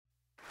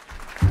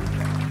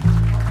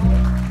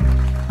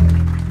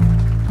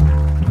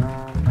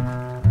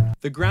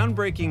The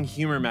groundbreaking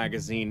humor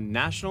magazine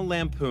National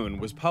Lampoon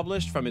was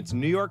published from its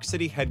New York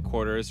City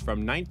headquarters from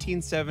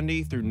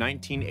 1970 through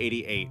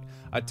 1988,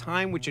 a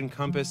time which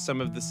encompassed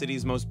some of the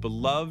city's most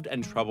beloved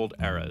and troubled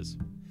eras.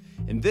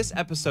 In this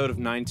episode of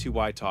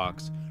 92Y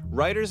Talks,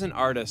 writers and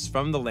artists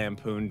from the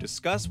Lampoon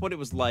discuss what it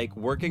was like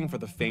working for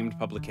the famed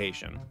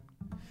publication.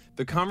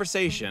 The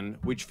conversation,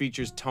 which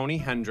features Tony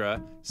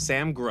Hendra,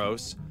 Sam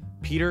Gross,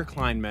 Peter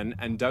Kleinman,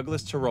 and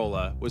Douglas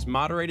Tirola, was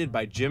moderated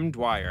by Jim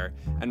Dwyer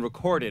and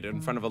recorded in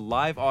front of a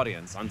live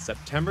audience on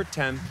September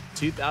 10,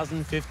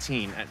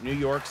 2015 at New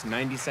York's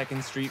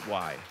 92nd Street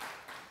Y.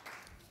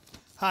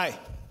 Hi.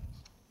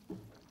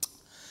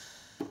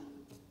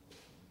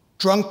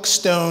 Drunk,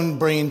 Stoned,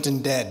 Brilliant,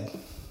 and Dead.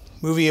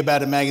 Movie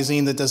about a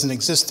magazine that doesn't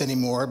exist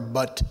anymore,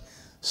 but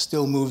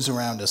still moves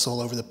around us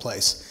all over the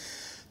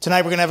place.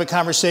 Tonight we're going to have a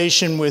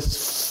conversation with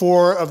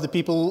four of the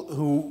people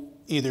who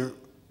either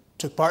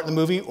took part in the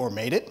movie or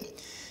made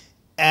it.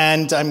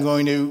 And I'm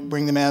going to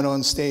bring them out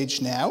on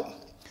stage now,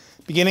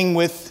 beginning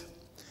with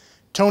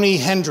Tony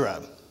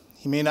Hendra.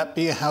 He may not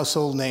be a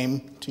household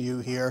name to you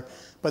here,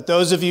 but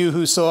those of you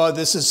who saw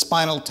This Is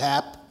Spinal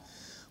Tap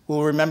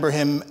will remember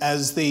him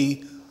as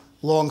the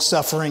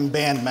long-suffering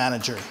band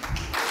manager.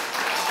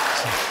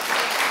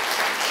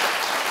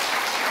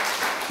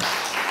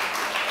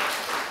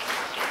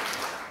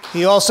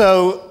 He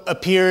also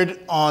appeared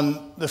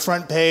on the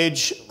front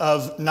page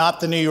of Not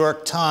the New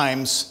York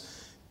Times,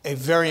 a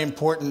very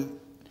important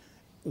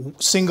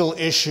single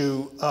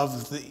issue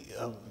of the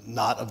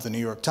not of the New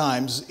York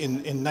Times in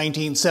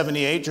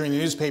 1978 during the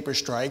newspaper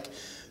strike,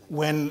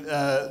 when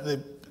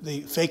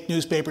the fake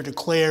newspaper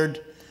declared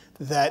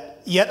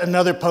that yet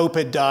another pope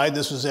had died.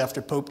 This was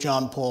after Pope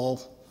John Paul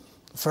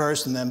I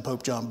and then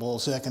Pope John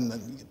Paul II.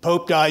 The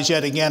Pope dies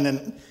yet again,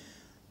 and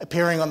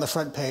appearing on the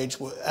front page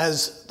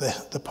as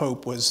the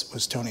Pope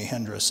was Tony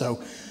Hendra. So,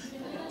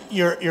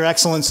 Your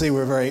Excellency,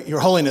 Your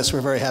Holiness,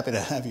 we're very happy to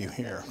have you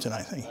here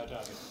tonight.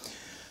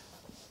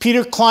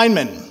 Peter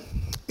Kleinman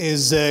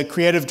is a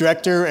creative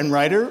director and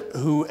writer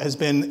who has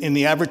been in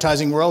the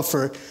advertising world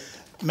for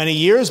many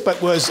years,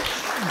 but was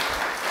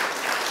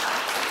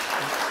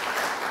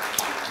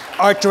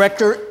art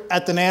director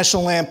at the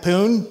National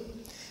Lampoon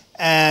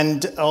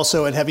and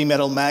also at Heavy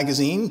Metal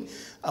Magazine.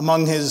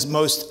 Among his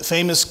most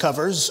famous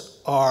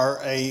covers are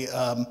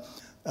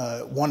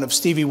one of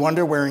Stevie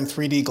Wonder wearing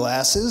 3D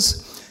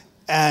glasses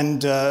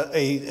and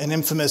an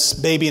infamous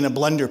Baby in a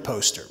Blender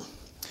poster.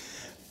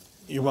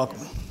 You're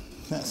welcome.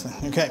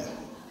 Okay.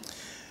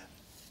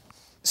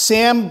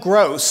 Sam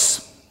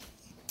Gross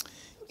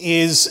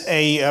is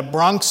a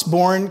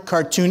Bronx-born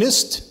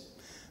cartoonist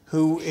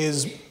who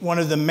is one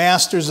of the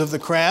masters of the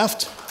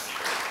craft.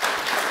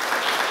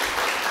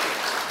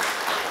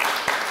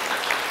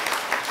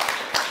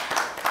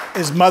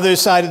 His mother's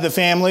side of the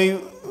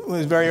family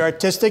was very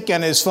artistic,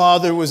 and his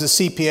father was a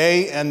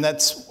CPA, and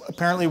that's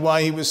apparently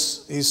why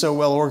he's so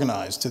well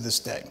organized to this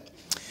day.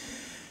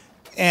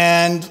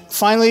 And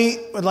finally,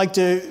 I'd like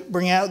to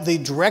bring out the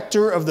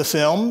director of the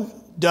film,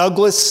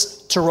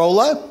 Douglas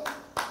Tirola,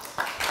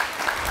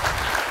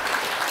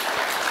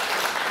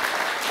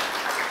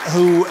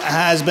 who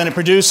has been a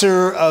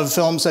producer of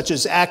films such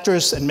as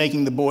Actress and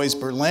Making the Boys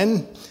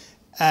Berlin.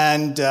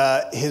 And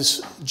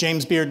his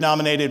James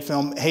Beard-nominated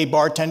film, Hey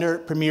Bartender,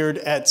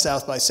 premiered at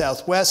South by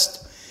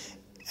Southwest.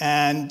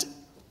 And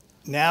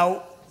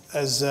now,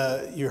 as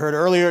you heard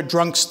earlier,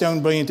 Drunk,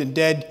 Stoned, Brilliant, and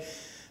Dead,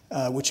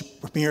 which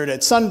premiered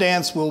at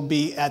Sundance, will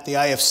be at the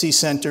IFC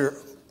Center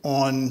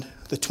on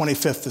the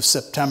 25th of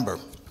September.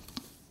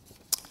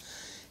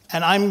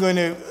 And I'm going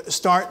to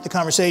start the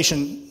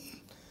conversation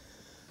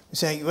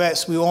saying,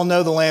 yes, we all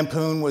know the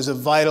Lampoon was a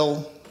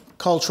vital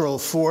cultural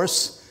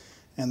force.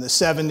 In the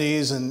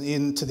 70s and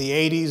into the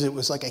 80s, it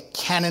was like a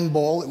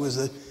cannonball.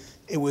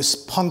 It was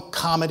punk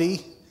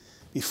comedy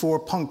before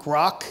punk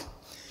rock.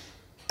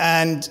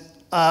 And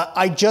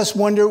I just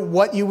wonder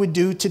what you would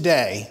do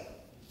today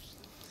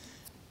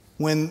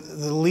when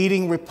the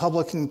leading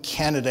Republican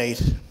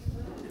candidate,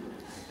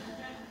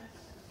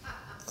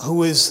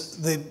 who is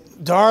the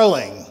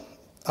darling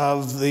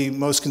of the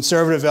most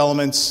conservative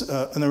elements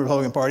in the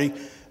Republican Party,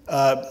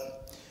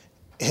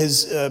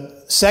 his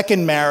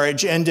second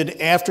marriage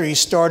ended after he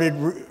started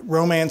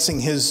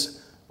romancing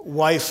his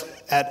wife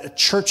at a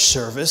church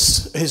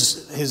service,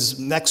 his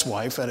next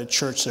wife at a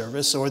church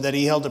service, or that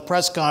he held a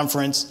press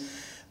conference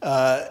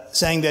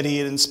saying that he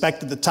had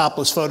inspected the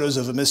topless photos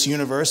of a Miss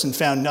Universe and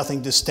found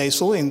nothing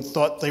distasteful and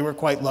thought they were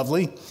quite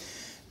lovely.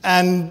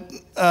 And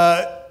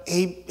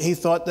he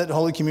thought that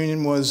Holy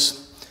Communion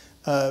was,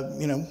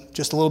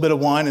 just a little bit of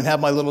wine and have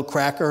my little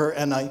cracker,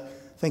 and I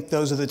think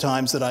those are the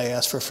times that I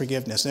ask for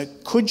forgiveness. Now,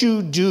 could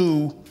you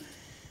do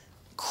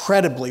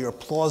credibly or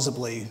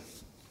plausibly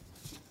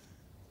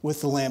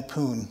with the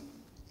Lampoon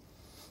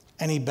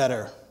any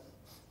better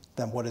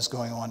than what is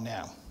going on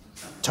now?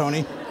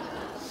 Tony?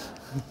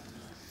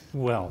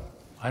 Well,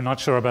 I'm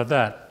not sure about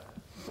that.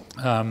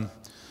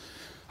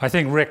 I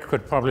think Rick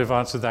could probably have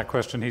answered that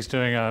question. He's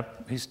doing a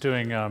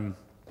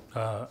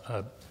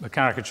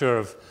caricature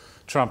of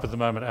Trump at the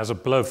moment as a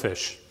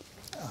blowfish.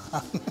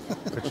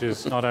 which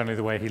is not only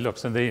the way he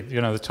looks, and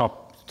the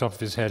top of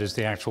his head is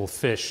the actual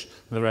fish,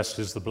 and the rest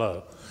is the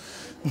blow.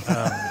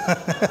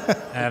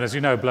 And as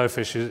you know,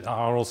 blowfish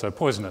are also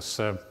poisonous,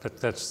 so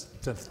that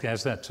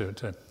adds that to it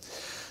too.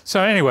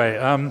 So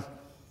anyway,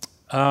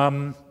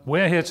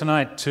 we're here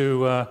tonight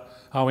to,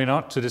 are we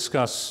not, to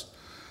discuss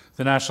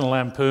the National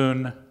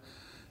Lampoon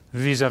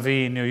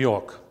vis-a-vis New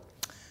York.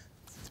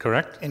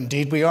 Correct?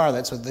 Indeed we are.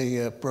 That's what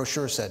the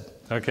brochure said.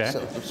 Okay.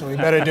 So we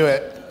better do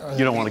it.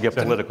 You don't want to get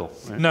political.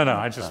 Right? No,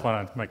 I just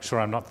want to make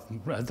sure I'm not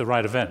at the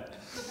right event.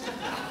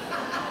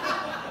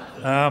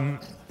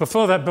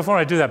 Before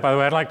I do that, by the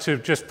way, I'd like to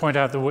just point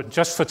out that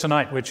just for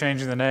tonight, we're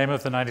changing the name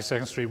of the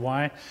 92nd Street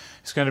Y.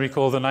 It's going to be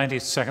called the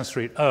 92nd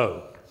Street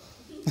O,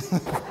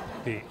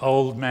 the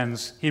Old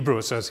Men's Hebrew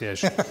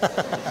Association.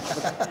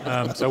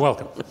 So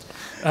welcome.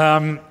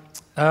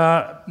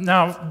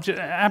 Now,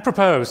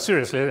 apropos,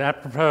 seriously,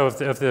 apropos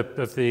of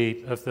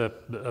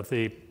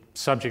the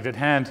subject at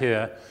hand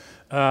here,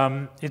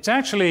 it's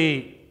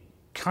actually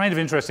kind of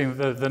interesting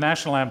that the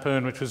National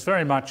Lampoon, which was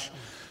very much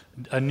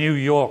a New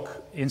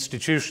York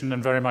institution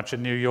and very much a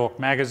New York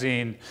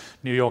magazine,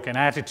 New York in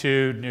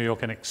attitude, New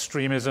York in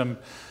extremism,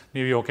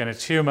 New York in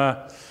its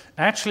humor,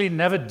 actually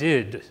never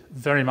did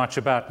very much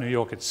about New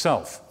York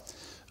itself.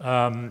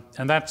 And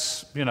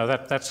that's,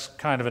 that's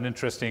kind of an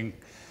interesting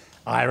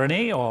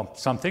irony or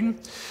something.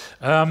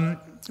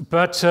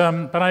 But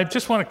I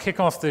just want to kick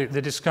off the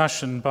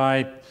discussion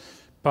by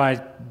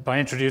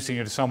introducing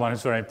you to someone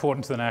who's very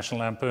important to the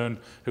National Lampoon,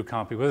 who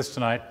can't be with us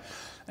tonight,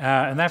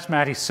 and that's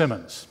Matty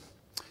Simmons.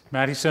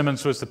 Matty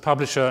Simmons was the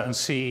publisher and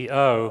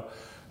CEO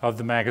of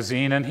the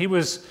magazine, and he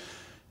was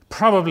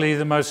probably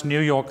the most New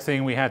York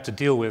thing we had to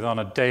deal with on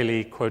a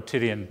daily,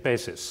 quotidian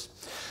basis.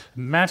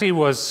 Matty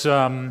was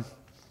a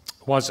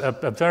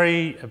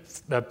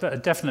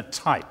definite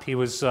type. He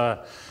was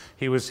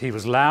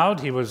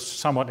loud. He was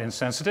somewhat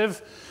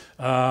insensitive.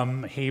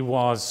 He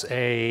was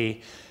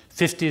a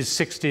 50s,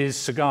 60s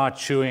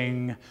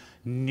cigar-chewing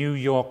New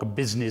York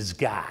business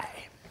guy.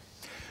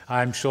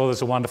 I'm sure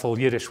there's a wonderful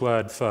Yiddish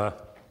word for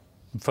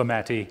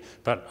Matty,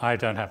 but I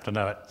don't happen to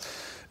know it.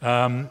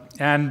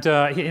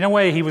 In a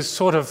way, he was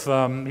sort of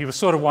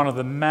one of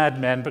the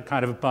madmen, but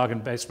kind of a bargain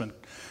basement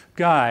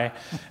guy.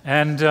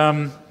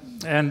 So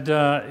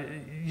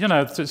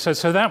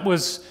that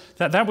was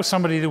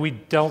somebody that we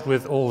dealt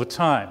with all the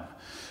time.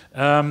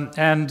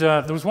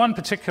 There was one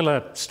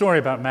particular story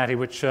about Matty,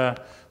 which I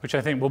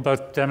think will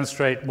both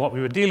demonstrate what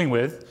we were dealing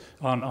with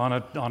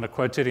on a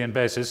quotidian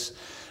basis.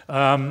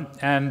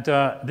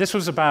 This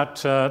was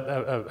about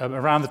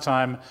around the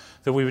time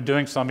that we were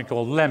doing something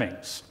called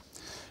Lemmings.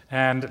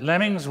 And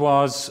Lemmings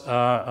was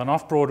an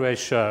off-Broadway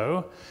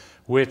show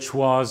which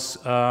was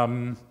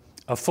a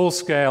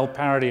full-scale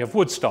parody of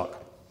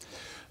Woodstock,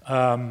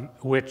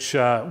 which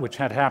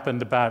had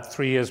happened about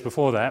 3 years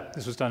before that.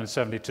 This was done in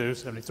 72,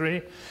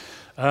 73.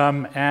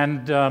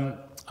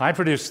 I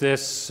produced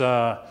this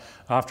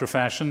after a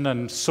fashion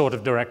and sort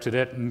of directed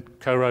it and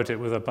co-wrote it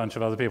with a bunch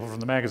of other people from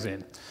the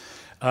magazine.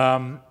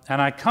 And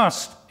I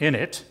cast in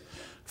it,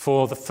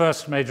 for the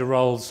first major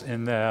roles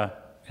in their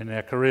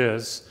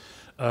careers,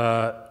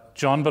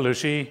 John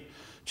Belushi,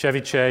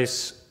 Chevy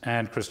Chase,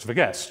 and Christopher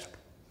Guest.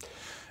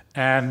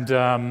 And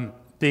the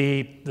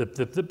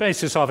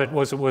basis of it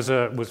was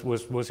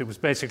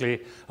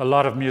basically a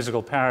lot of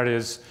musical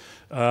parodies,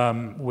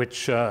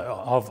 which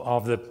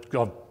of the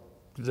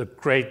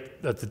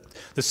great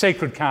the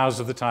sacred cows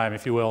of the time,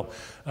 if you will,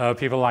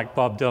 people like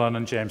Bob Dylan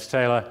and James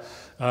Taylor,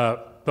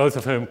 both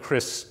of whom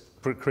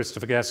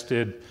Christopher Guest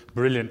did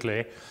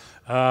brilliantly,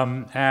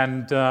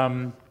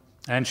 and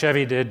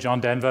Chevy did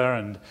John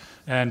Denver,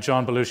 and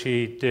John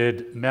Belushi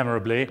did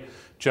memorably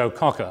Joe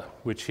Cocker,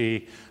 which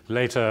he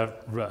later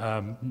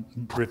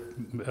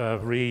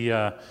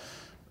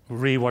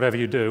whatever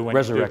you do when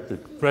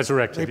resurrected.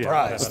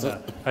 Reprised. Yeah.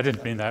 I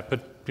didn't mean that, but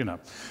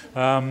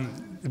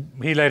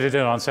he later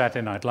did on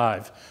Saturday Night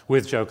Live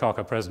with Joe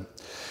Cocker present.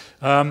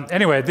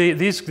 Anyway,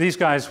 these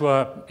guys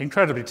were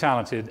incredibly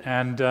talented,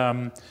 and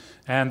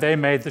they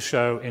made the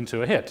show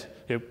into a hit.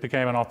 It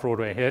became an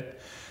off-Broadway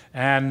hit,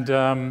 and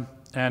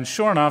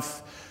sure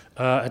enough,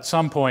 at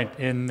some point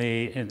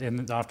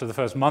after the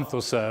first month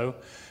or so,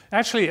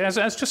 actually, as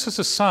just as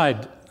a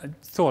side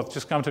thought,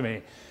 just come to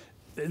me,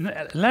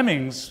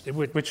 Lemmings,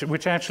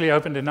 which actually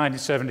opened in January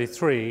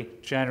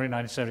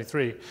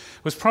 1973,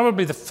 was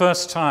probably the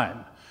first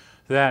time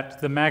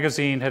that the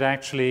magazine had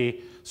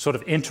actually sort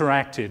of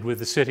interacted with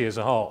the city as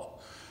a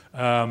whole.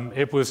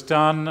 It was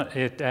done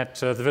at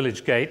the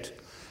Village Gate,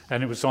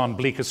 and it was on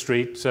Bleecker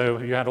Street, so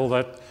you had all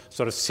that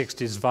sort of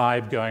 60s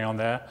vibe going on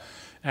there.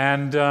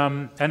 And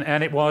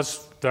it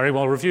was very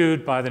well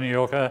reviewed by the New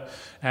Yorker,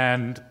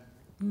 and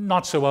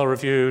not so well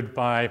reviewed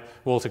by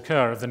Walter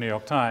Kerr of the New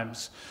York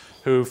Times,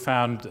 who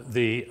found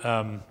the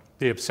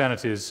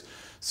obscenities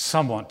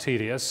somewhat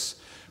tedious,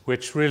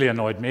 which really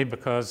annoyed me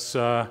because,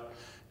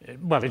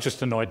 it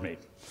just annoyed me.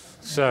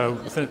 So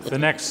the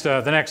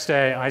next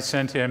day, I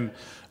sent him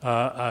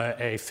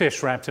a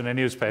fish wrapped in a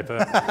newspaper,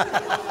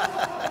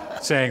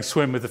 saying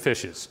swim with the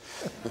fishes.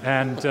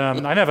 And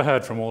I never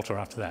heard from Walter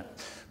after that.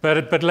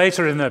 But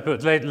later in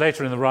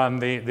the run,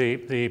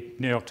 the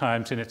New York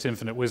Times, in its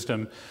infinite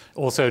wisdom,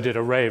 also did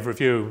a rave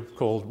review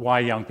called "Why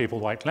Young People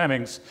Like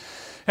Lemmings."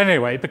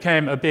 Anyway, it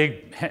became a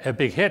big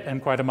hit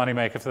and quite a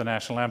moneymaker for the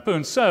National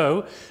Lampoon.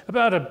 So,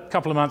 about a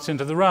couple of months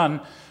into the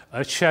run,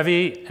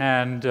 Chevy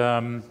and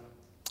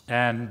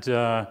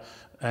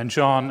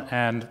John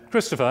and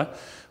Christopher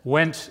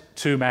went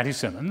to Matty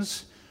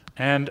Simmons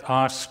and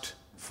asked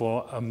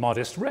for a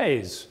modest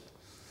raise.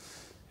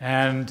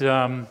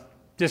 And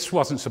this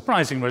wasn't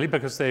surprising, really,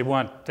 because they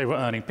were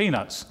earning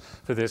peanuts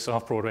for this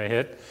off-Broadway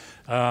hit.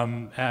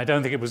 I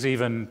don't think it was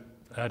even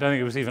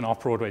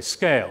off-Broadway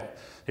scale.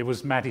 It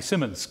was Matty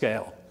Simmons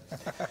scale.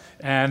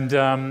 And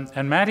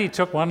Matty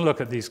took one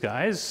look at these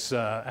guys,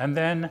 and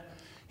then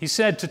he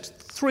said to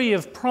three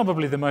of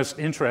probably the most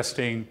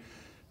interesting,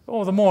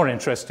 or the more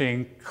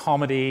interesting,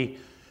 comedy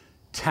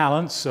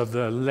talents of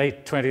the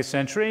late 20th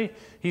century,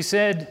 he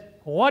said,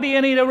 "What do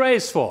you need a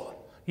raise for?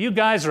 You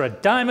guys are a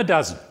dime a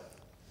dozen."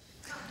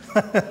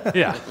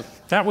 Yeah,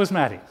 that was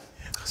Matty.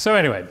 So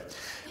anyway,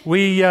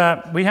 we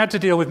had to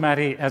deal with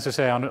Matty, as I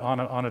say,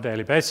 on a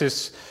daily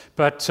basis,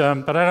 but I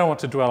don't want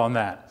to dwell on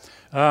that.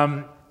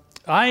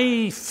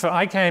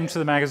 I came to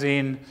the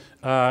magazine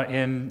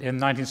in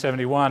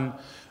 1971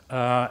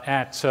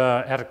 at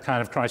a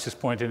kind of crisis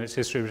point in its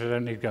history, which I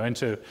don't need to go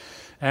into.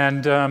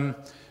 And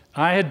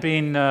I had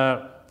been,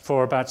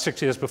 for about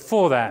 6 years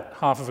before that,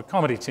 half of a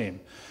comedy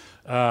team,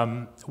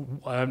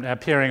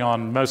 appearing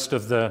on most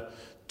of the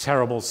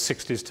terrible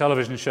 60s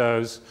television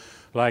shows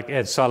like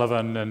Ed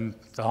Sullivan and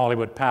the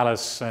Hollywood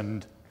Palace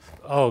and,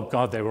 oh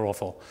God, they were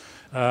awful.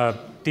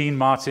 Dean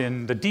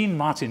Martin, the Dean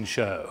Martin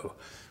Show.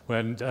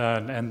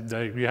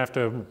 You have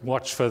to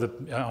watch for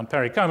on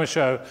Perry Comer's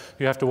show,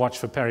 you have to watch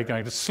for Perry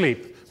going to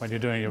sleep when you're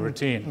doing your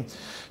routine.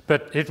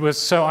 But it was,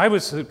 so I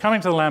was, coming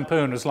to the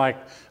Lampoon was like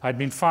I'd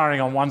been firing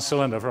on one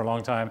cylinder for a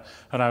long time,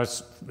 and I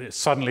was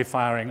suddenly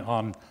firing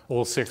on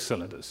all 6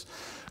 cylinders.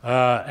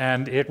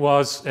 And it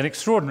was an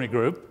extraordinary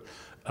group.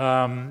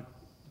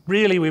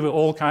 Really, we were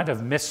all kind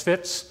of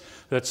misfits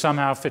that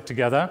somehow fit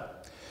together.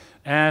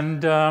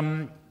 And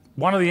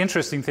one of the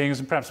interesting things,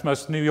 and perhaps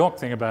most New York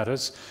thing about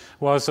us,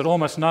 was that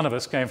almost none of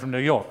us came from New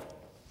York.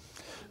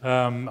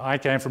 I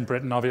came from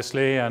Britain,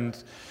 obviously,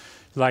 and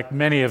like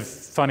many of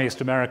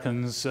funniest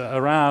Americans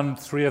around,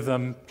 3 of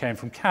them came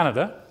from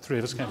Canada. 3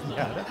 of us came from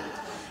Canada.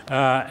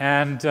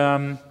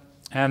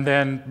 And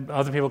then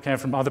other people came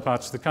from other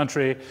parts of the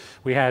country.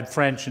 We had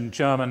French and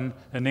German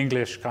and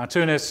English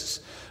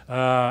cartoonists,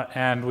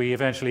 and we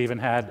eventually even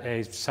had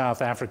a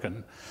South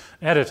African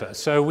editor.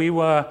 So we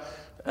were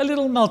a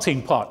little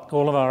melting pot,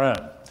 all of our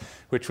own,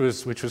 which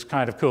was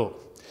kind of cool.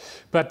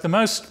 But the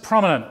most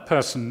prominent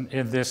person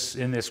in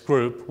this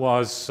group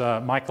was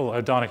Michael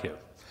O'Donoghue.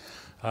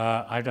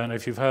 I don't know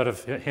if you've heard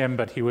of him,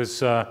 but he was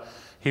the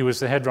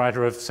head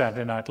writer of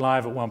Saturday Night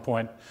Live at one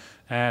point,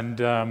 and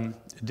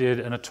did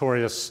a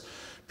notorious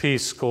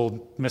piece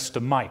called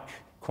Mr. Mike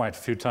quite a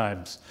few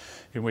times,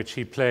 in which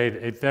he played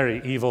a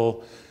very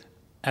evil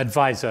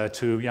advisor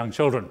to young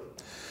children.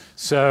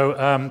 So,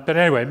 but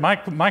anyway,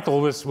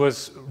 Michael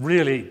was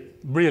really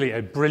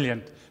a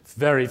brilliant,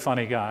 very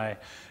funny guy,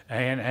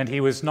 and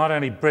he was not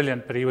only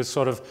brilliant, but he was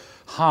sort of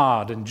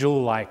hard and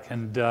jewel-like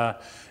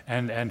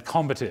and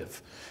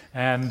combative.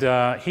 And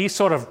he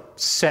sort of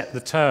set the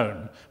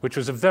tone, which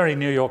was a very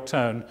New York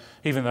tone,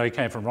 even though he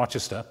came from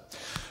Rochester.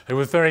 It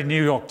was very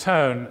New York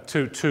tone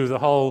to the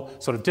whole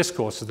sort of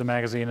discourse of the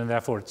magazine, and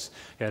therefore its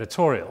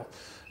editorial.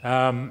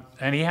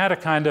 And he had a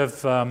kind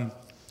of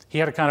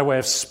way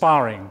of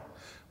sparring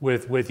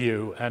with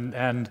you,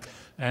 and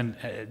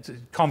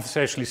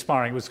conversationally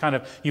sparring. It was kind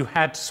of, you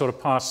had to sort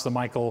of pass the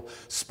Michael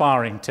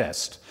sparring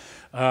test.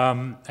 He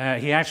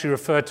actually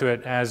referred to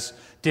it as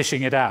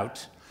dishing it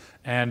out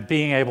and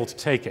being able to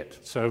take it.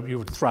 So you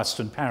would thrust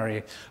and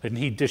parry, and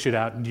he'd dish it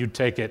out, and you'd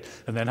take it,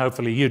 and then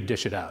hopefully you'd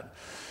dish it out.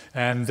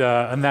 And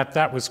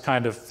that was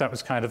kind of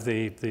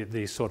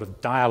the sort of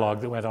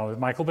dialogue that went on with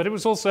Michael. But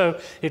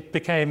it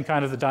became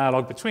kind of the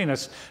dialogue between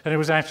us, and it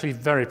was actually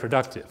very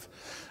productive.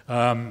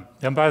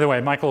 And by the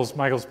way, Michael's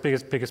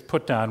biggest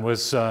put down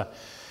was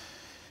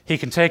he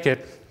can take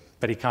it,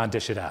 but he can't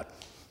dish it out.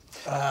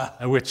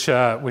 Which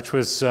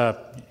was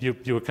you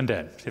were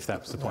condemned, if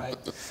that was the point.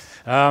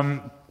 Right.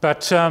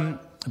 But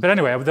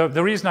anyway,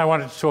 the reason I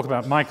wanted to talk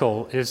about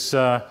Michael is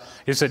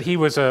that he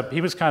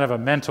was kind of a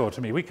mentor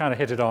to me. We kind of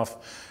hit it off,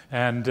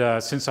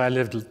 and since I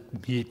lived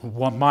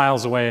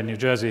miles away in New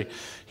Jersey,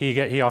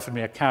 he offered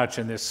me a couch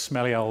in this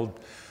smelly old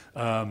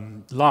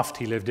loft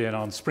he lived in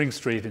on Spring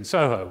Street in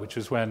Soho, which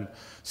was when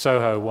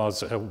Soho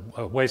was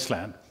a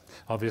wasteland,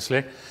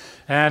 obviously.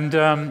 And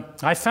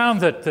I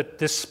found that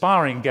this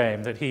sparring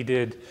game that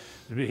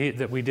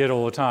that we did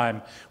all the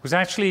time was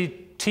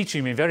actually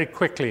teaching me very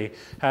quickly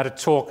how to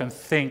talk and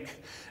think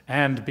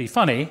and be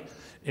funny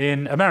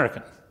in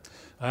American.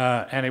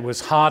 And it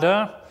was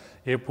harder,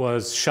 it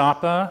was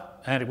sharper,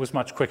 and it was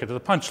much quicker to the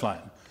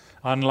punchline,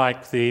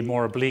 unlike the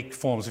more oblique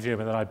forms of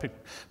humor that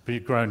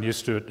I'd grown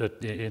used to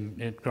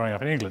growing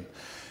up in England.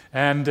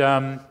 And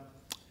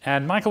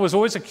Michael was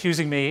always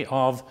accusing me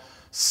of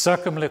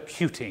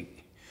circumlocuting.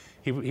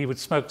 He would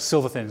smoke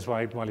silver thins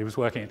while he was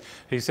working.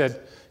 He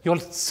said, "You're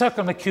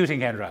circumlocuting,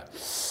 Hendra."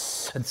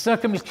 And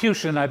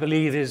circumlocution, I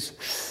believe, is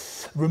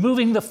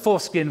removing the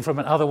foreskin from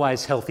an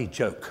otherwise healthy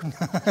joke. And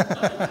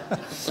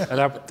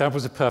that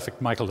was a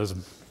perfect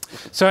Michaelism.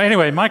 So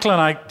anyway, Michael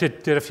and I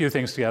did a few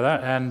things together,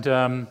 and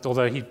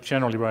although he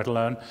generally wrote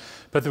alone.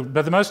 But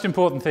the most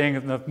important thing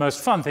and the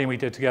most fun thing we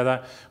did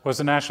together was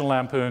the National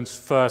Lampoon's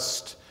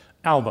first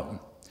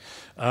album,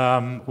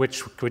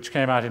 which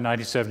came out in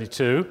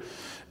 1972,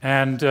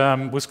 and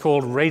was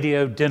called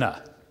Radio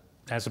Dinner,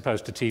 as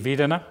opposed to TV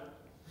Dinner.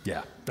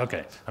 Yeah,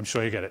 okay, I'm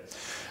sure you get it.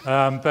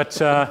 And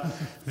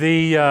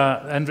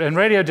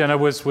Radio Dinner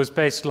was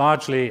based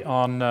largely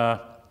on the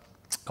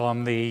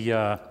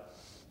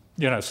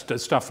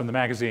stuff from the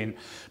magazine.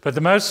 But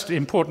the most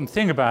important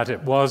thing about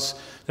it was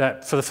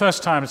that for the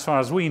first time, as far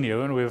as we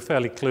knew, and we were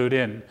fairly clued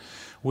in,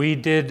 we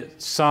did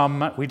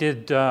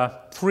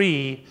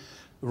 3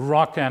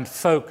 rock and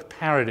folk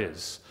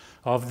parodies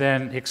of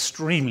then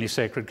extremely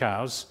sacred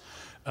cows,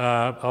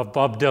 of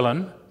Bob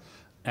Dylan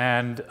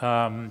and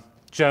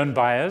Joan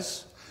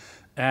Baez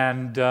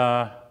and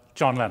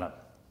John Lennon.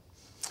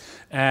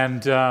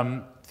 And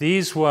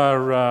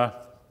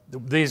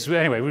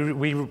anyway,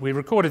 we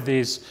recorded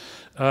these,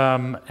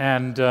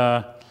 and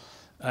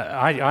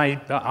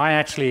I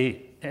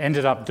actually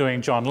ended up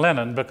doing John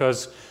Lennon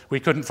because we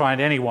couldn't find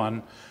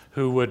anyone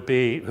who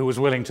was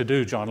willing to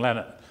do John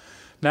Lennon.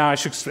 Now, I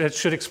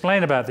should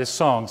explain about this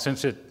song,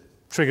 since it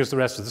triggers the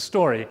rest of the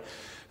story,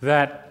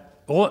 that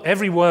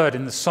every word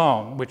in the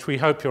song, which we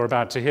hope you're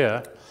about to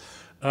hear,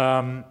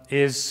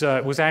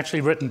 was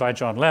actually written by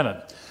John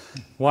Lennon.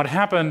 What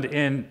happened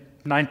in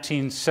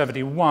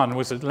 1971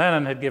 was that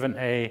Lennon had given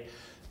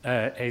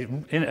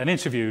an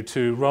interview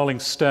to Rolling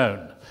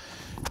Stone,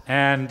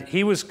 and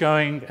he was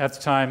going, at the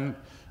time,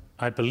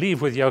 I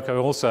believe with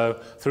Yoko also,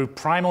 through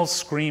primal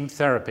scream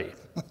therapy.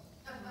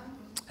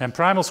 And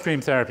primal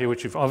scream therapy,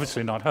 which you've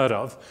obviously not heard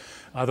of,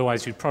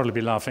 otherwise you'd probably be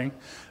laughing.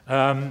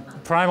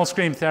 Primal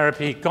scream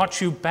therapy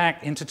got you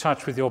back into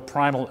touch with your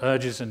primal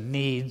urges and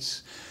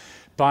needs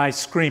by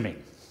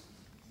screaming.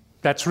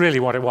 That's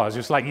really what it was. It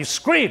was like you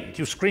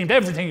screamed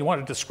everything you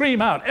wanted to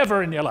scream out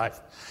ever in your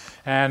life.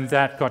 And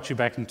that got you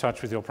back in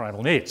touch with your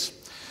primal needs.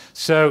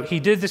 So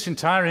he did this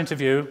entire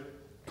interview,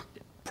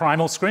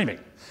 primal screaming,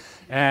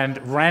 and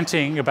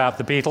ranting about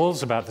the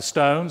Beatles, about the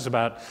Stones,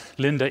 about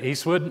Linda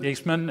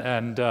Eastman,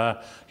 and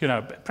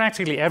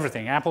practically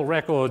everything, Apple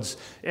Records,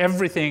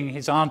 everything,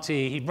 his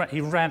auntie,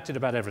 he ranted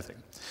about everything.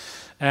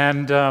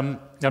 And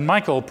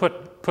Michael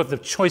put the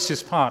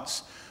choicest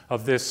parts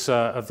of these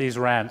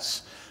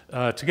rants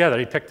together.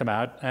 He picked them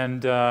out,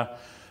 and a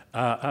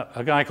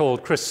guy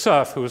called Chris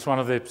Cerf, who was one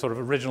of the sort of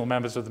original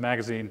members of the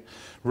magazine,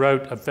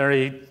 wrote a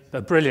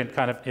brilliant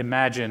kind of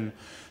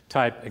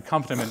Imagine-type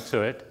accompaniment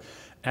to it.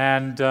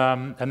 And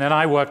then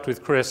I worked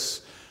with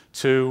Chris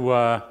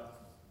to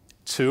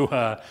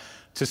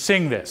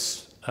sing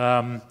this.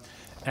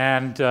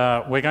 And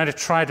we're going to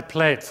try to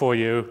play it for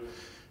you.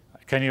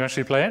 Can you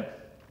actually play it?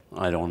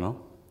 I don't know.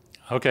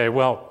 Okay,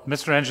 well,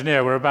 Mr.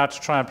 Engineer, we're about to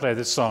try and play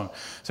this song.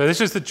 So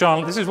this is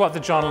what the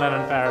John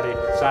Lennon parody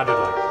sounded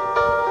like.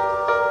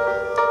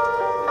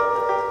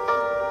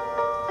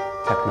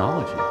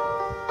 Technology.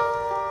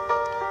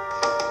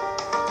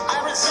 I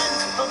resent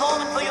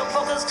performing for you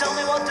fuckers. Tell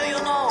me, what do you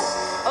know?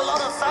 A lot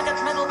of faggot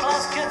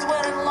middle-class kids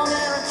wearing long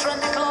hair and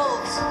trendy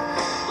clothes.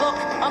 Look,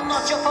 I'm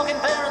not your fucking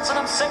parents, and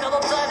I'm sick of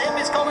uptight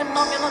hippies coming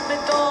knocking at my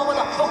door with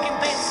a fucking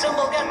peace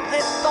symbol. Get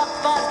this fuck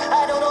fast.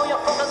 I don't owe you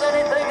fuckers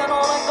anything, and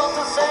all I got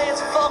to say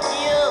is fuck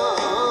you.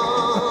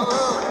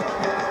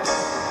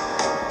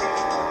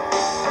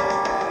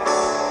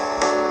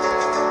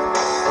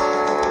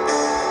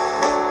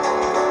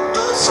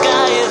 The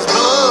sky is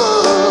blue.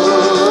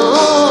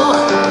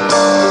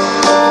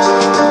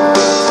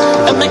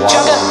 And Mick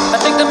Jagger, I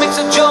think that makes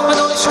a joke with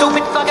all his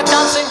stupid fucking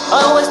dancing.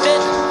 I always did.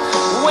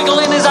 Wiggle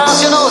in his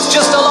ass, it's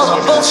just a lot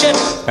of bullshit.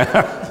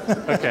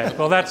 Okay,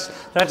 well that's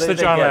the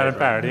John Lennon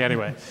parody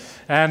anyway.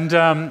 And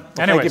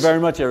Thank you very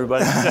much,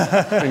 everybody.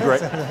 It's been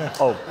great.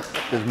 Oh,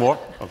 there's more?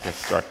 Okay,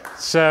 sorry.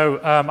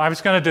 So I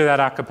was going to do that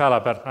a cappella,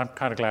 but I'm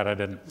kind of glad I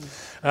didn't.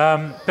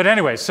 But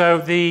anyway, so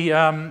the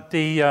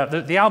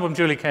album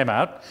duly came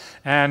out,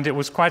 and it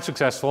was quite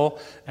successful.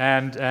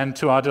 And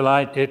to our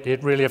delight,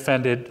 it really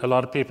offended a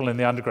lot of people in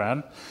the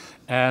underground,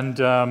 and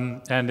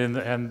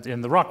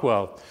in the rock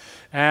world.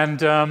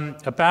 And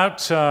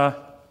about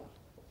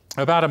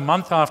a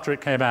month after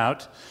it came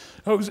out,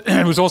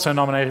 it was also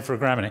nominated for a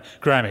Grammy.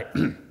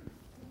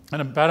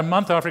 And about a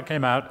month after it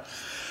came out,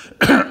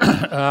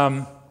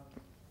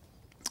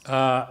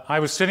 I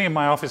was sitting in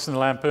my office in the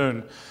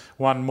Lampoon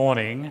one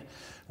morning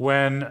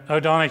when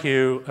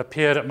O'Donoghue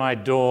appeared at my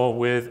door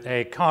with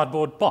a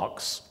cardboard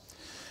box,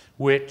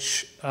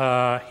 which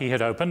he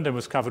had opened and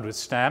was covered with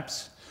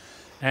stamps.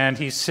 And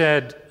he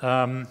said,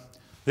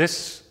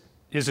 "This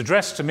is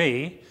addressed to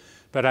me,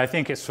 but I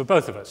think it's for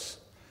both of us."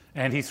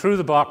 And he threw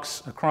the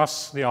box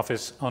across the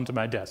office onto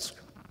my desk.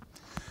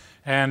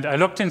 And I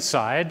looked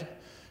inside,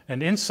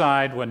 and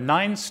inside were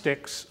 9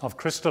 sticks of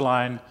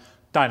crystalline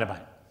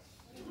dynamite.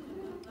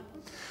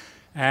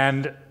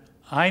 And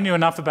I knew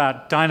enough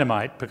about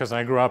dynamite because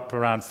I grew up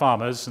around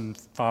farmers, and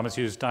farmers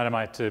use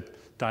dynamite to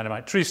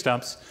dynamite tree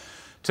stumps,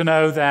 to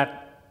know that,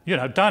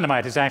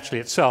 dynamite is actually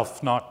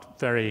itself not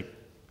very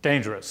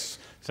dangerous.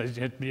 So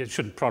you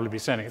shouldn't probably be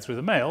sending it through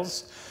the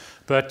mails.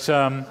 But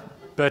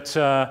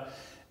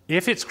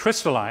if it's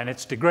crystalline,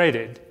 it's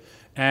degraded,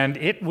 and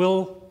it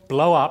will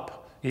blow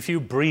up if you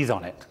breathe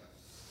on it.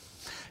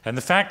 And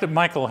the fact that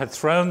Michael had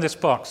thrown this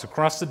box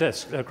across the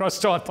desk,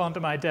 onto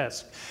my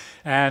desk,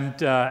 and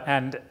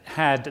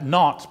had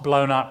not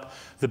blown up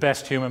the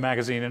best humor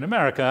magazine in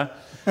America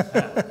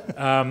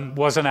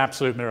was an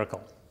absolute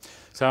miracle.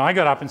 So I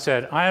got up and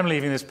said, I am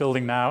leaving this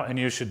building now, and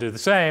you should do the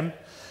same.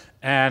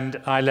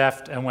 And I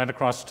left and went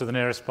across to the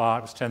nearest bar.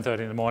 It was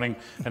 10:30 in the morning,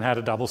 and had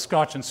a double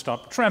scotch and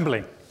stopped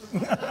trembling.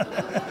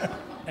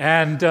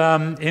 And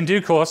in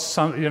due course,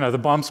 the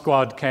bomb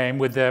squad came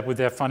with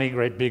their funny,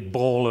 great big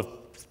ball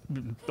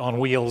on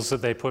wheels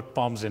that they put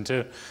bombs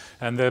into,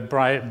 and the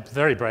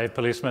very brave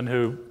policemen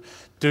who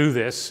do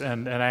this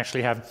and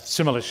actually have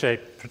similar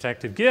shaped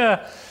protective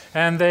gear,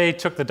 and they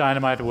took the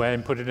dynamite away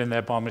and put it in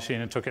their bomb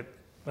machine and took it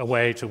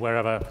away to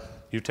wherever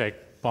you take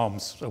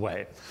bombs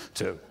away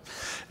to.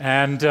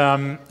 And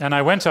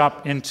I went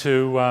up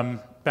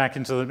back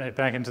into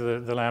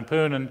the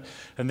Lampoon,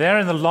 and there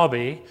in the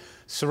lobby,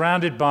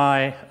 surrounded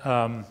by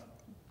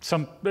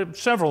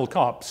several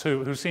cops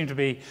who seemed to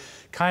be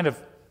kind of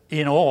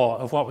in awe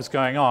of what was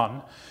going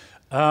on.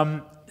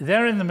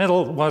 There in the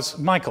middle was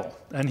Michael,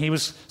 and he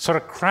was sort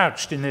of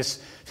crouched in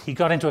this. He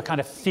got into a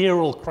kind of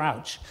feral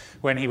crouch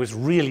when he was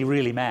really,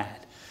 really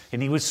mad,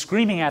 and he was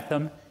screaming at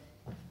them,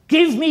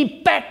 "Give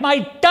me back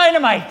my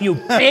dynamite, you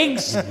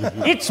pigs!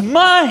 It's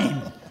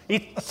mine!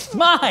 It's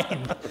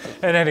mine!"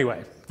 And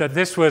anyway,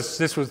 this was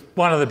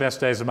one of the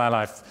best days of my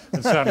life,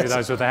 and certainly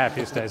those were the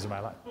happiest days of my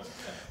life.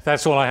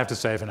 That's all I have to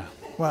say for now.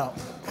 Well,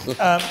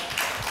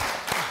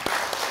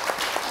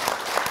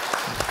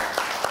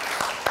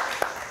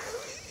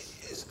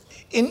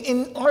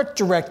 in art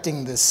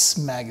directing this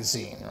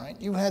magazine, right?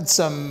 You had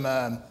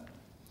a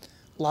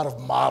lot of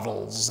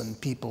models and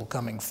people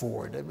coming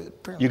forward.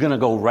 You're going to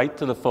go right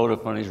to the photo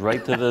funnies,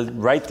 right to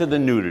the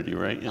nudity,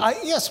 right? Yeah.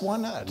 Yes, why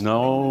not?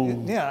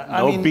 No, yeah.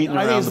 I think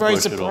it's very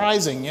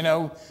surprising.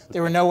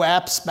 There were no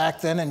apps back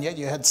then, and yet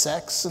you had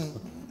sex. And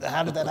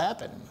how did that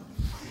happen?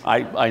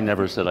 I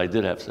never said I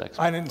did have sex.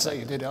 I didn't say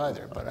you did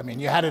either, but I mean,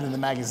 you had it in the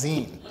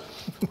magazine.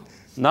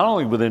 Not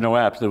only were there no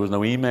apps, there was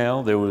no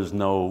email, there was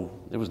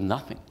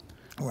nothing.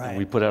 Right. And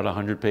we put out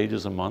 100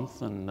 pages a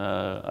month, and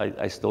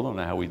I still don't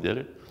know how we did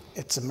it.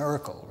 It's a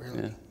miracle,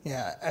 really.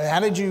 Yeah. And how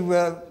did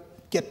you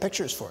get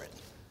pictures for it?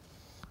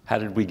 How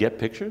did we get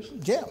pictures?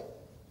 Yeah.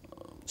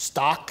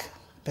 Stock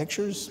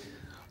pictures?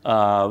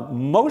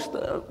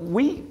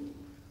 We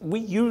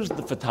used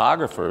the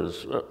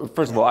photographers.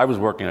 First of all, I was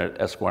working at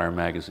Esquire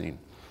magazine,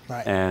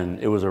 right. And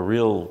it was a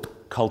real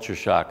culture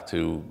shock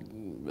to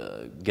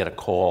get a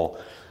call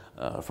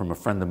from a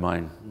friend of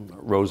mine,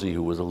 Rosie,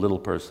 who was a little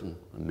person,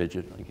 a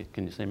midget.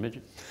 Can you say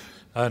midget?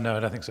 No,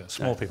 I don't think so.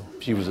 Small people.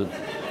 She was a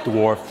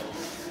dwarf.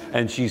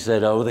 And she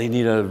said, "Oh, they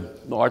need an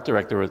art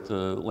director at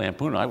the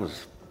Lampoon." I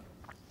was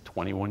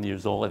 21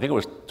 years old. I think I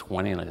was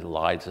 20, and I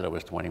lied, said I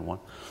was 21.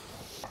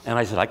 And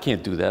I said, "I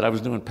can't do that." I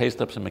was doing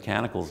paste-ups and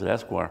mechanicals at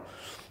Esquire.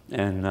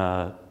 And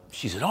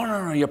she said, "Oh,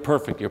 no, you're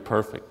perfect, you're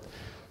perfect."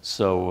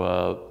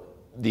 So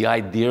the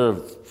idea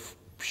of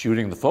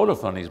shooting the photo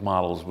funnies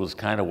models was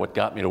kind of what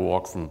got me to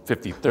walk from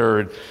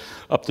 53rd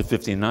up to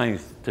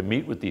 59th to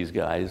meet with these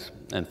guys.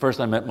 And first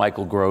I met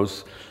Michael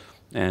Gross,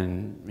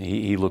 and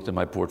he looked at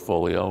my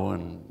portfolio,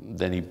 and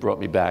then he brought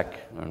me back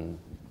and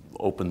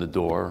opened the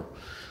door,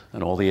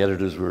 and all the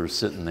editors were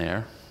sitting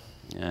there.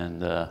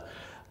 And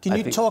can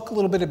you talk a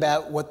little bit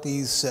about what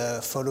these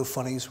photo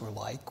funnies were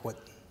like?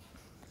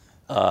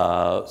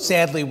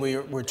 Sadly,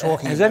 we're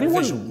talking. Has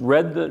anyone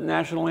read the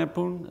National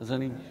Lampoon? Has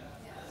any?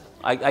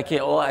 I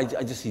can't. Oh, I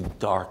just see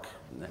dark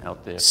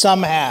out there.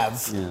 Some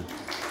have. Yeah.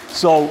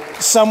 So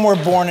some were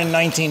born in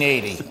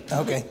 1980.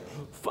 Okay.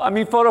 I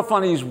mean, photo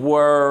funnies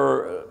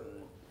were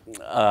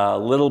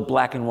little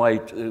black and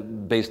white,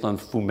 based on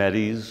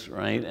fumettis,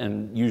 right?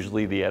 And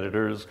usually the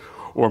editors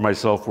or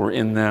myself were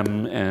in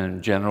them,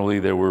 and generally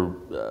there were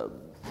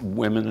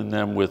women in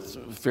them with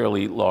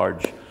fairly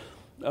large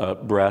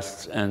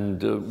breasts,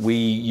 and we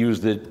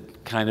used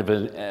it kind of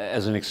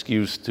as an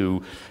excuse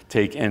to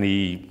take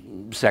any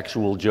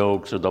sexual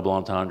jokes or double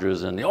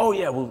entendres, and oh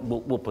yeah,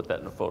 we'll put that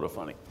in a photo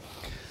funny.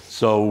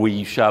 So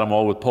we shot them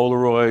all with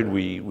Polaroid.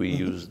 We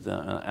used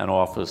an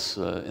office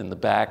in the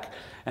back,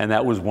 and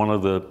that was one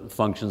of the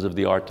functions of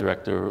the art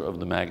director of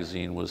the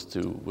magazine, was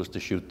to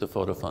shoot the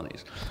photo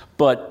funnies.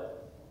 But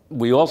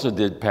we also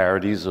did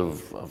parodies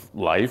of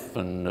Life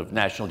and of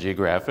National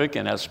Geographic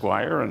and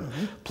Esquire and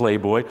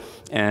Playboy,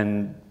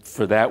 and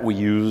for that we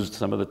used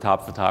some of the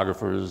top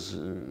photographers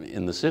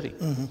in the city.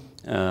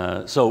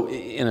 So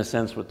in a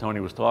sense, what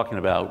Tony was talking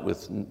about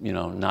with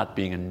not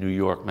being a New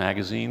York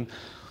magazine,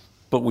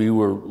 but we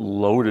were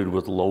loaded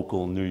with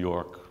local New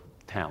York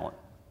talent,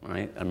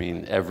 right? I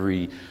mean,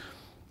 every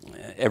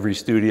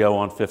studio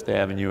on Fifth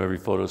Avenue, every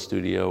photo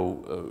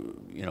studio,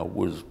 you know,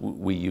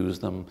 we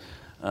used them.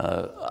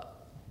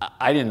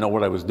 I didn't know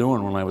what I was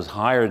doing when I was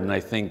hired, and I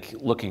think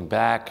looking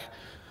back,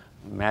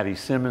 Matty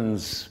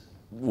Simmons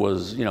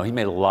was, you know, he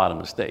made a lot of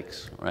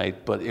mistakes,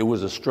 right? But it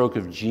was a stroke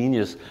of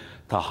genius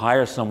to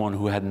hire someone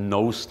who had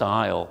no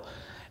style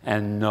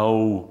and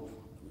no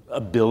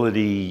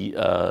ability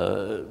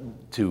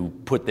to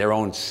put their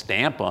own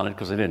stamp on it,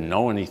 because I didn't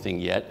know anything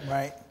yet.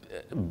 Right.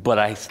 But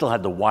I still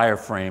had the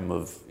wireframe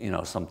of, you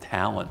know, some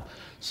talent.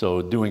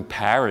 So doing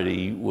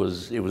parody it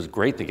was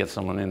great to get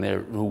someone in there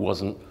who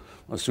wasn't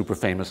a super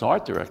famous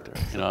art director,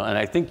 you know. And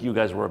I think you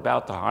guys were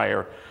about to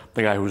hire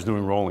the guy who was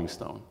doing Rolling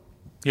Stone.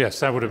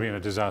 Yes, that would have been a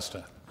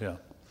disaster, yeah.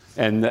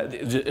 And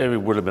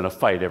it would have been a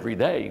fight every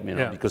day, you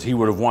know, because he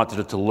would have wanted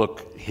it to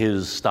look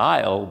his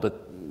style,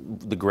 but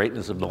the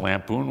greatness of the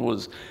Lampoon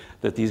was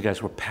that these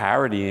guys were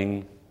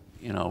parodying,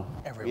 you know,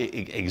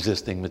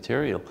 existing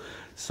material.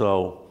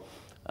 So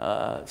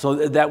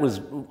that was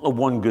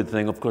one good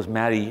thing. Of course,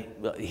 Matty,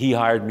 he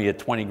hired me at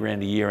 20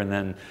 grand a year, and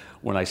then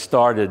when I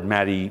started,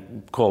 Matty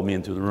called me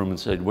into the room and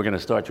said, "We're going to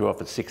start you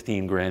off at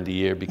 16 grand a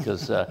year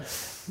because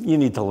you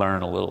need to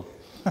learn a little."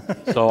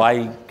 So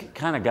I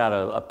kind of got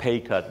a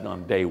pay cut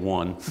on day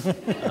one.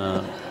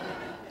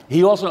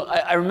 He also,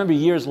 I remember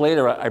years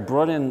later, I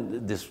brought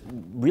in this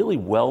really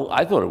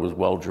I thought it was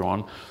well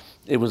drawn.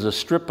 It was a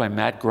strip by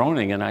Matt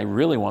Groening, and I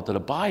really wanted to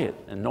buy it,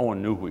 and no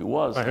one knew who he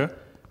was. By who?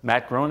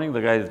 Matt Groening,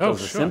 the guy that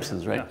does The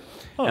Simpsons, right?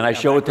 Yeah. Oh, and I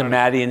show it to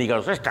Matty, and he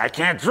goes, "This guy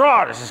can't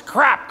draw. This is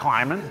crap,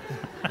 Kleinman."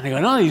 And I go,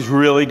 "No, he's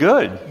really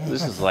good."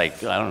 This is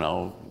like, I don't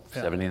know,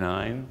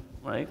 79,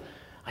 right?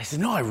 I said,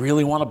 "No, I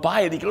really want to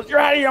buy it." He goes, "You're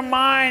out of your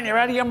mind. You're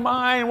out of your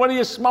mind. What are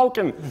you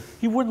smoking?"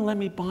 He wouldn't let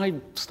me buy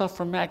stuff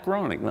from Matt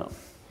Groening. No,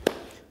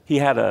 he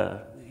had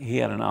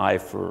an eye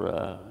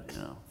for you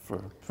know,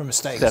 for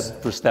mistakes,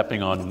 for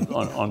stepping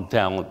on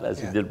talent, as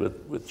he did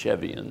with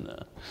Chevy and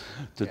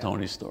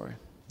Tony's story.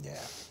 Yeah.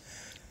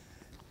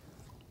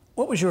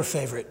 What was your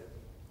favorite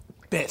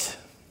bit?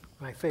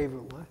 My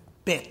favorite what?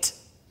 Bit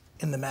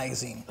in the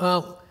magazine.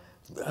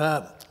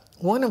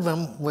 One of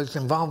them was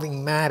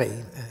involving Matty.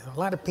 A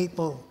lot of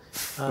people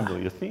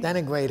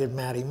denigrated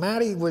Matty.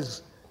 Matty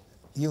was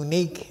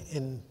unique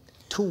in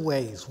two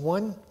ways.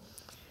 One,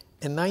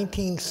 in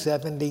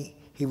 1970,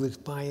 he was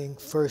buying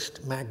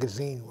First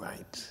magazine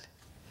rights.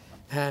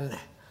 And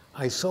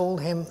I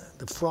sold him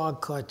the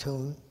Frog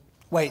cartoon.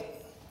 Wait,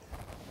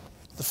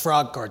 the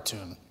Frog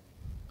cartoon.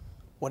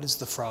 What is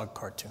the Frog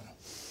cartoon?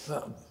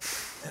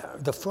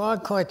 The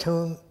Frog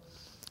cartoon,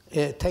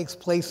 it takes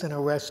place in a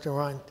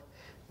restaurant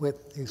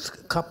with this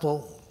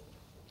couple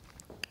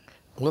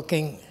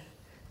looking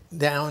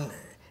down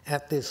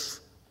at this.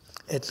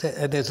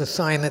 There's a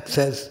sign that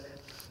says,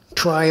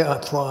 "Try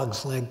a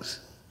frog's legs."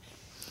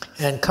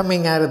 And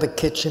coming out of the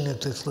kitchen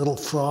is this little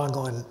frog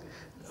on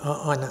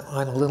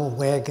a little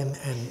wagon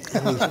and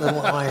these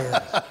little irons.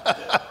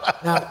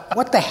 Now,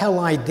 what the hell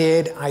I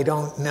did, I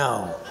don't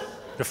know.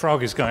 The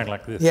frog is going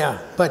like this. Yeah,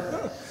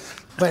 but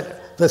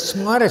the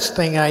smartest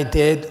thing I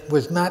did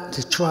was not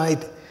to try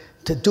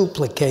to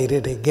duplicate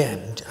it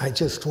again. I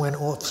just went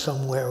off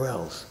somewhere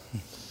else.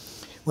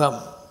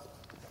 Well,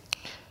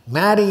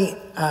 Matty,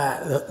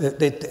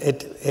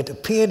 it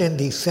appeared in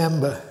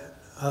December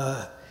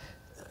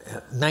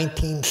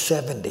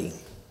 1970,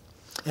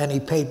 and he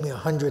paid me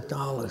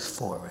 $100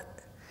 for it.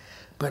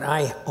 But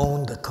I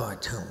owned the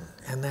cartoon,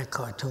 and that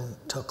cartoon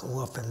took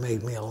off and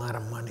made me a lot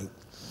of money.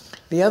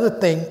 The other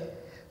thing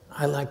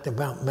I liked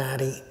about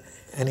Matty,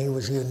 and he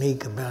was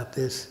unique about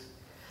this,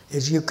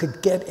 is you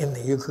could get in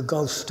there, you could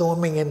go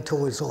storming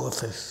into his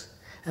office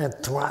and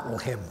throttle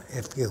him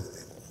if you,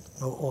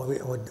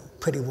 or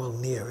pretty well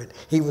near it.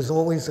 He was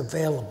always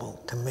available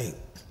to me.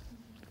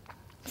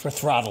 For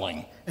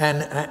throttling.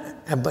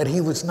 But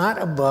he was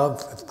not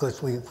above, of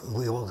course we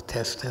all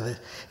attest to this,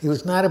 he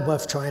was not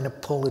above trying to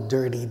pull a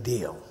dirty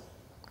deal.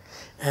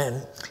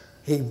 And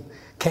he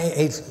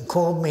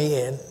called me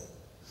in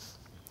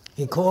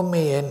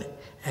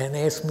and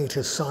asked me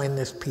to sign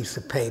this piece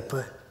of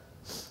paper,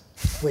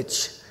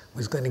 which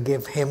was going to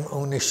give him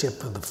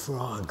ownership of the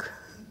frog.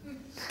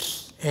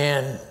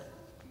 And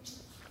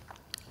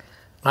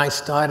I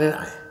started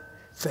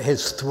for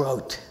his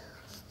throat.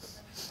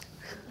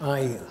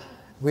 I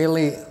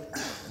really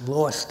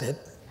lost it,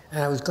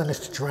 and I was going to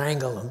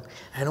strangle him.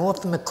 And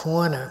off in the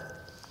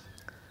corner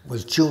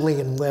was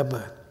Julian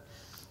Weber,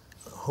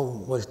 who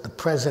was the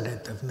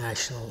president of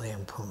National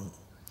Lampoon.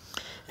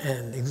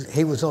 And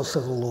he was also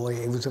the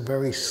lawyer. He was a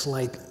very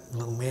slight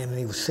little man, and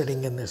he was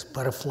sitting in this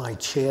butterfly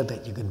chair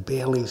that you could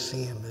barely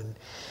see him.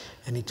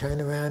 And he turned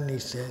around and he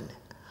said,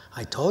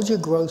 "I told you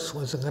Gross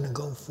wasn't going to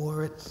go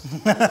for it."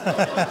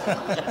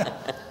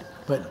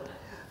 But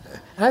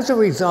as a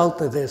result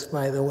of this,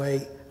 by the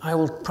way, I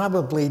will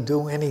probably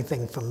do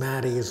anything for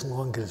Matty as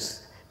long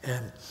as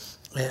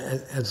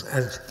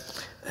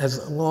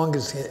as long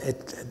as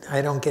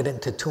I don't get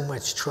into too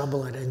much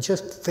trouble. And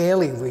just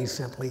fairly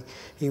recently,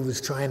 he was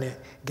trying to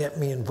get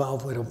me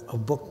involved with a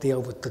book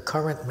deal with the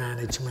current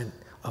management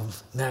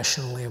of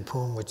National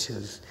Lampoon, which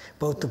is,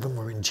 both of them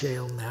are in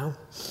jail now.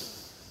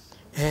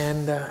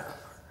 And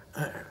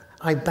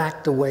I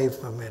backed away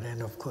from it,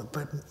 and of course,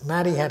 but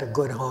Matty had a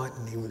good heart,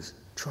 and he was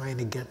trying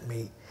to get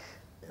me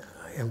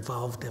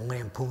involved in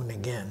Lampoon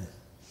again.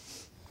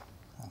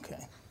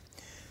 Okay.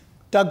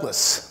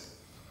 Douglas,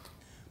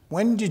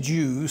 when did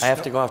you... I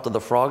have to go after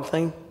the frog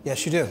thing?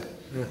 Yes, you do.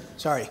 Yeah.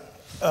 Sorry.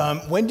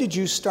 When did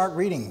you start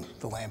reading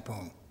the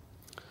Lampoon?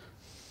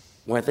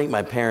 Well, I think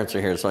my parents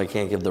are here, so I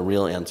can't give the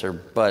real answer.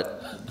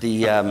 But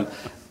the,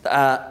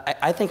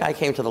 I think I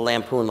came to the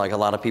Lampoon like a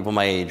lot of people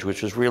my age,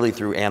 which was really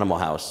through Animal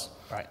House.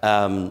 Right.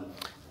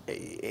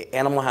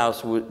 Animal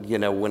House, you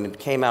know, when it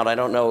came out, I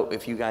don't know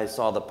if you guys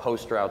saw the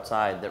poster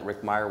outside that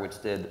Rick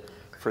Meyerowitz did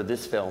for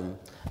this film,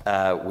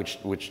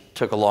 which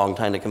took a long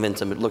time to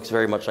convince him. It looks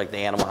very much like the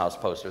Animal House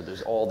poster.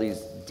 There's all these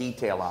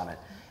detail on it.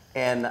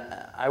 And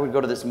I would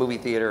go to this movie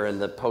theater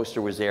and the poster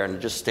was there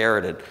and just stare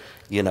at it,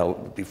 you know,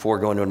 before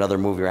going to another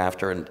movie or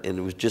after, and it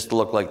was just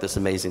looked like this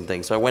amazing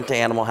thing. So I went to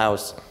Animal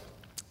House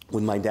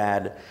with my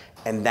dad,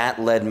 and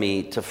that led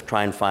me to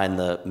try and find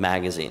the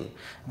magazine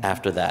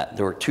after that.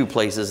 There were two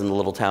places in the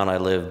little town I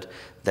lived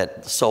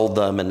that sold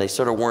them, and they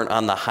sort of weren't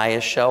on the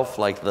highest shelf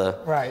like the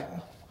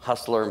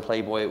Hustler and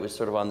Playboy. It was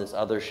sort of on this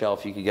other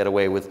shelf you could get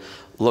away with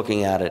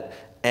looking at it.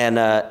 And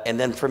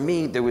then for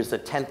me, there was the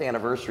 10th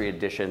anniversary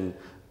edition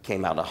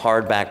came out, a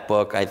hardback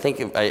book. I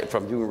think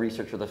from doing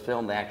research for the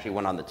film, they actually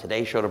went on the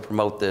Today Show to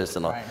promote this,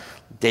 and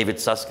David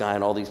Susskind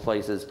and all these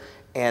places.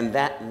 And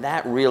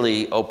that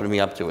really opened me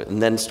up to it,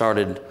 and then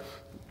started,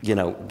 you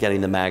know,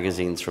 getting the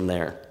magazines from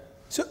there.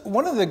 So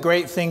one of the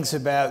great things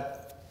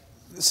about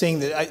seeing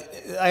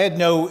that, I had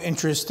no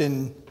interest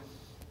in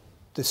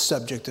this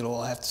subject at all,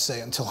 I have to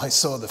say, until I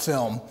saw the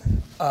film.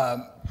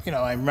 You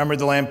know, I remembered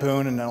the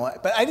Lampoon, and all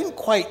that, but I didn't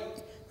quite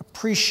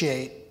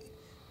appreciate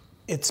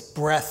its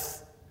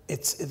breadth,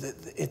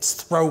 its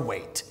throw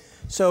weight.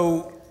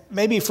 So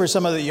maybe for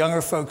some of the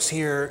younger folks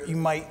here, you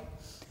might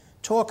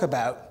talk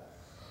about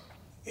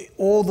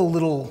all the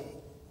little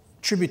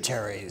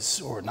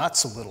tributaries, or not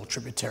so little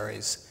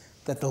tributaries,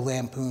 that the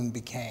Lampoon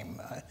became.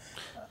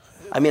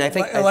 I mean, I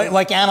think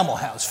like Animal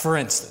House, for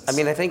instance. I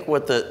mean, I think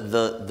what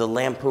the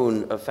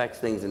Lampoon affects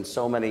things in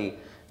so many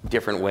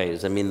different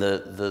ways. I mean,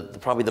 the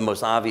probably the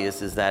most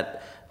obvious is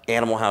that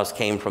Animal House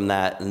came from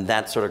that, and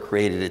that sort of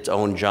created its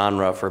own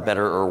genre, for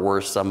better or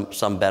worse.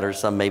 Some better,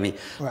 some maybe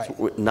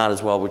not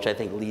as well, which I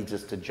think leads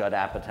us to Judd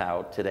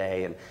Apatow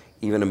today, and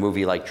even a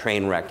movie like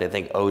Trainwreck, I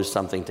think, owes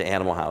something to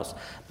Animal House.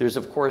 There's,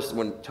 of course,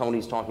 when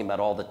Tony's talking about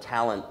all the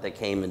talent that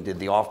came and did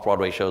the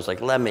off-Broadway shows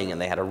like Lemming,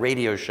 and they had a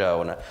radio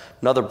show and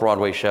another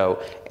Broadway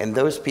show, and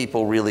those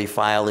people really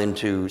file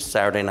into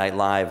Saturday Night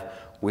Live,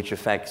 which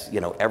affects,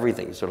 you know,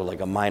 everything, sort of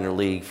like a minor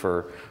league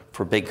for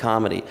big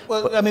comedy.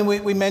 Well, I mean,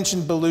 we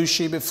mentioned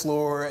Belushi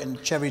before,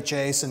 and Chevy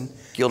Chase, and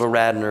Gilda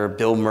Radner,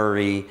 Bill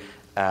Murray,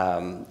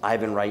 Ivan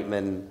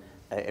Reitman.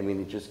 I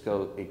mean,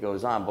 it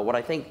goes on. But what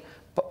I think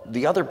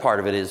the other part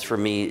of it is, for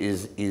me,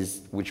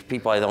 is which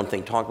people I don't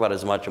think talk about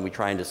as much, and we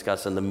try and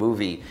discuss in the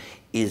movie,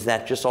 is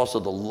that just also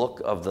the look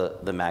of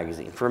the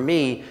magazine. For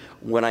me,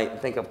 when I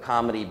think of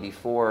comedy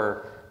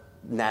before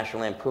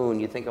National Lampoon,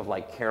 you think of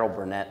like Carol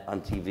Burnett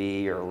on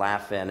TV or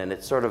Laugh-In, and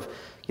it's sort of,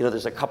 you know,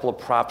 there's a couple of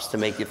props to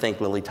make you think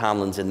Lily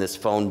Tomlin's in this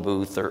phone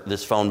booth or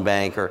this phone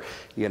bank, or,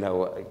 you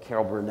know,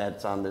 Carol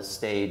Burnett's on this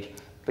stage.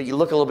 But you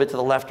look a little bit to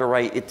the left or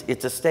right,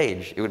 it's a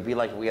stage. It would be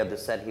like we had the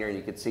set here and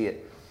you could see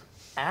it.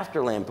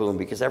 After Lampoon,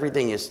 because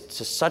everything is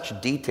to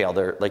such detail,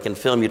 there, like in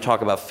film, you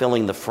talk about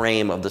filling the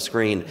frame of the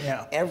screen.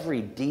 Yeah.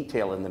 Every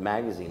detail in the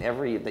magazine,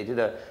 they did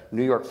a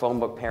New York phone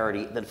book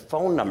parody. The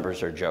phone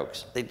numbers are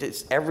jokes. They did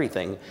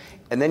everything.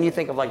 And then you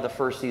think of like the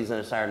first season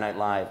of Saturday Night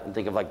Live, and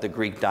think of like the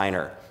Greek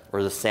Diner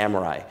or the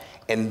Samurai,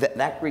 and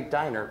that Greek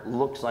Diner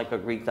looks like a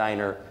Greek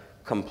Diner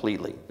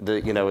completely.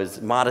 You know,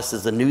 as modest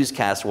as the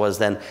newscast was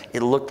then,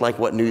 it looked like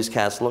what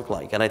newscasts look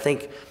like. And I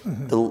think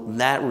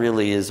that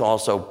really is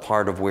also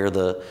part of where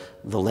the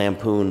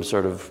Lampoon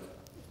sort of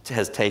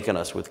has taken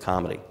us with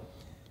comedy.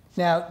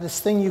 Now, this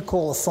thing you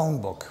call a phone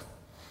book,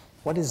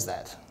 what is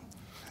that?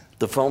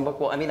 The phone book?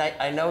 Well, I mean,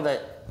 I know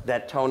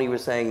that Tony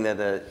was saying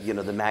that, you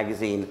know, the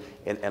magazine,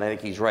 and I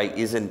think he's right,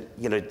 isn't,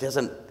 you know,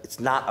 it's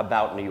not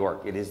about New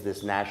York. It is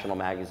this national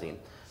magazine.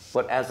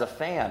 But as a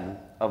fan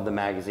of the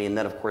magazine,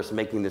 then of course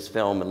making this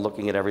film and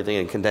looking at everything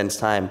in condensed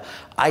time,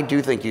 I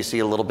do think you see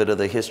a little bit of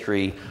the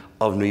history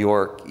of New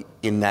York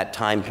in that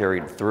time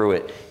period through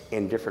it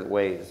in different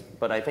ways.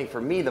 But I think for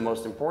me, the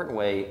most important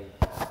way,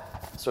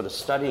 sort of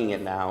studying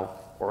it now,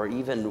 or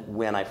even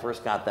when I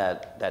first got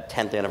that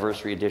 10th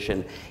anniversary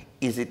edition,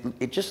 is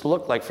it just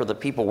looked like, for the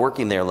people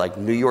working there, like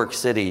New York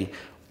City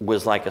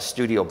was like a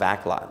studio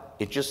backlot.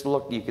 It just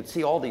looked, you could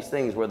see all these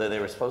things, whether they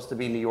were supposed to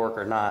be New York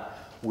or not,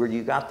 where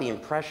you got the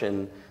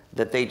impression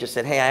that they just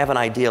said, hey, I have an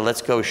idea,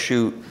 let's go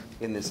shoot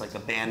in this like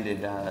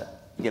abandoned,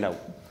 you know,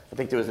 I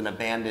think there was an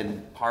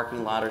abandoned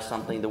parking lot or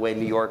something, the way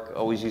New York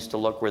always used to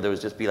look, where there would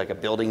just be like a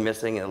building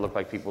missing and it looked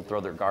like people throw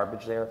their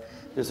garbage there.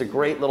 There's a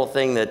great little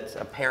thing that's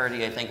a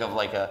parody, I think, of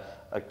like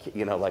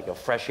like a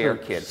fresh air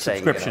kid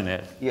saying, subscription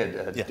ad.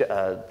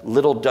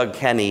 little Doug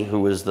Kenny,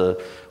 who was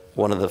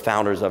one of the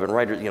founders of it and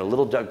writers,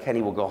 little Doug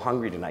Kenny will go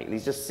hungry tonight. And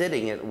he's just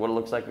sitting at what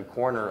looks like a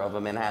corner of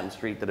a Manhattan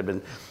street that had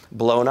been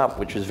blown up,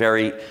 which was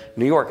very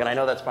New York. And I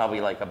know that's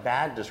probably like a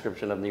bad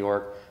description of New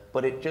York,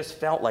 but it just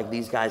felt like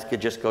these guys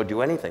could just go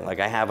do anything. Like,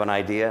 I have an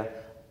idea,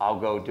 I'll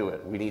go do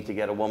it. We need to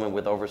get a woman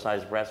with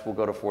oversized breasts, we'll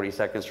go to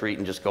 42nd Street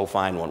and just go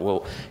find one.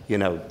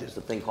 There's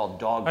a thing called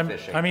dog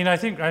fishing. I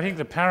think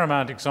the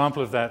paramount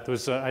example of that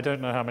was, I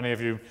don't know how many of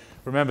you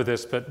remember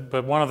this,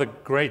 but one of the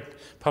great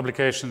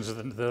publications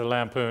that the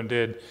Lampoon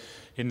did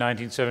in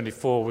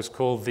 1974 was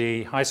called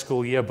the High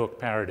School Yearbook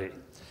Parody,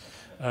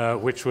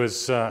 which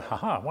was,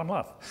 one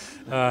laugh.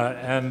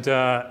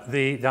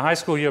 The High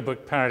School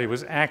Yearbook Parody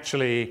was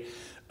actually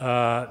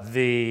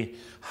the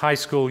high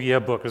school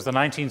yearbook. It was the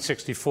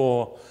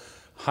 1964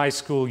 high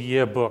school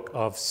yearbook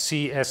of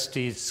C.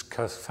 Estes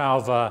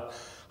Kefauver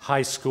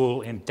High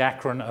School in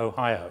Dacron,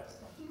 Ohio.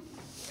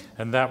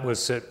 And that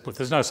was it.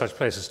 There's no such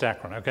place as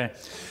Dacron, okay?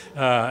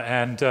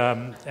 And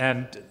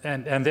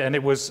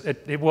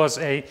it was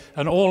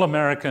an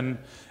all-American.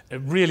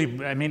 Really,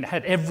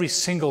 had every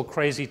single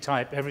crazy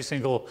type, every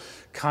single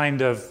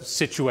kind of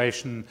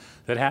situation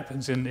that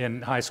happens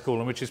in high school,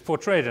 and which is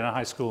portrayed in a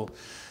high school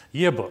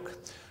yearbook.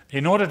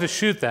 In order to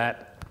shoot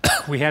that,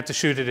 we had to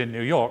shoot it in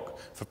New York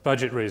for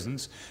budget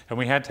reasons, and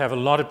we had to have a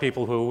lot of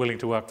people who were willing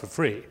to work for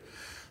free.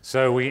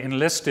 So we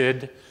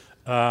enlisted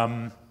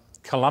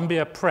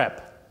Columbia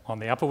Prep on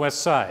the Upper West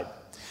Side,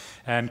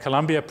 and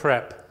Columbia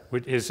Prep,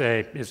 which is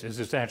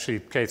actually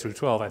K through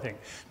 12, I think,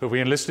 but we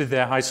enlisted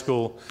their high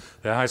school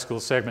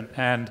segment,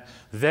 and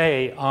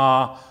they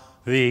are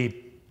the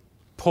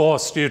poor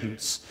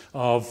students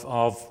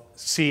of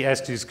C.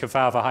 Estes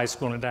Kefauver High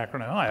School in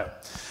Akron, Ohio.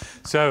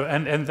 So,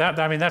 and that,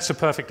 I mean, that's a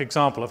perfect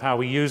example of how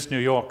we used New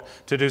York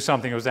to do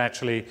something that was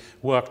actually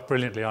worked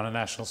brilliantly on a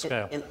national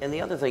scale. And the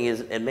other thing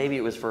is, and maybe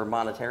it was for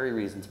monetary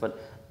reasons,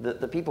 but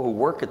the people who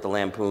work at the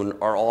Lampoon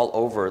are all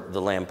over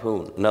the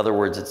Lampoon. In other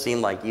words, it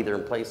seemed like either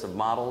in place of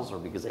models or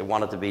because they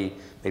wanted to be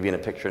maybe in a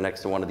picture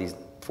next to one of these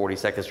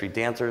 42nd Street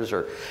dancers,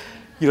 or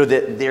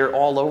they're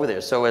all over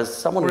there. So as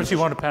someone, or if you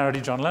want to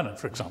parody John Lennon,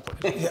 for example.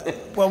 Yeah.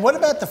 Well, what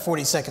about the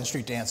 42nd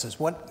Street dancers?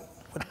 What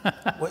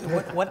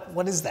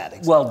is that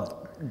exactly? Well,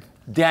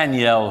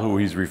 Danielle, who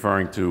he's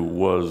referring to,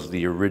 was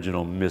the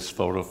original Miss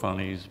Photo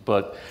Funnies,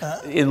 but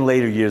in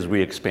later years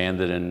we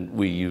expanded and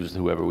we used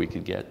whoever we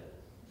could get.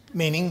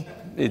 Meaning?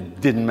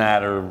 It didn't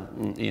matter.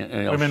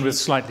 Women with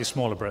slightly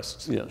smaller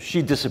breasts. Yeah,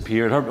 she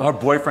disappeared. Her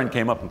boyfriend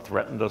came up and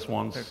threatened us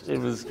once. It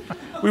was,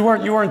 you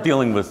weren't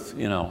dealing with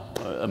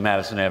a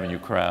Madison Avenue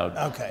crowd.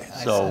 Okay.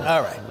 So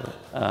all right.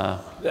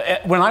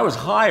 When I was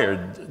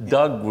hired,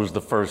 Doug was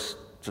the first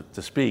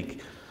to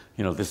speak.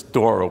 This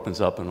door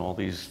opens up and all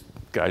these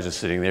guys are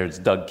sitting there. It's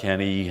Doug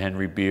Kenny,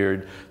 Henry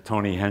Beard,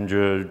 Tony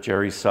Hendra,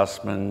 Jerry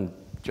Sussman,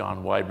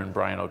 John Weidman,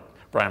 Brian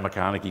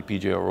McConaughey,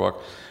 P.J.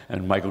 O'Rourke,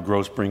 and Michael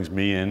Gross brings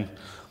me in.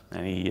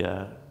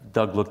 And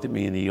Doug looked at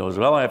me and he goes,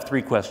 "Well, I have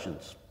 3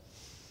 questions.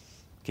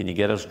 Can you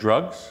get us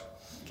drugs?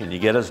 Can you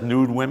get us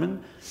nude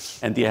women?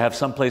 And do you have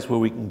some place where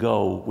we can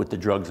go with the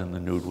drugs and the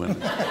nude women?"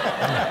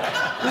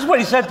 This is what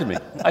he said to me.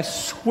 I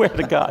swear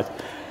to God.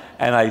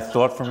 And I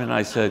thought for a minute,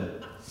 I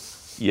said,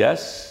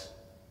 yes,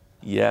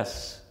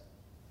 yes,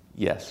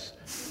 yes.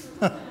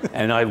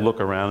 And I look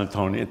around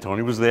and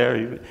Tony was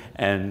there,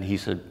 and he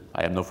said,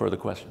 "I have no further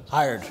questions."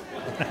 Hired.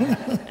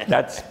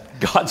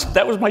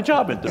 That was my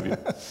job interview.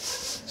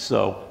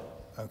 So.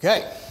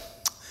 Okay.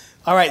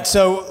 All right,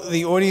 so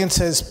the audience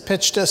has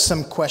pitched us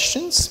some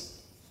questions.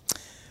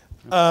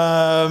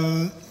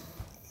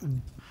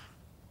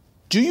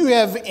 Do you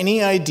have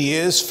any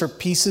ideas for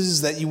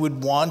pieces that you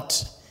would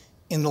want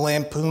in the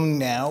Lampoon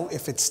now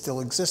if it still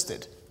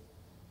existed?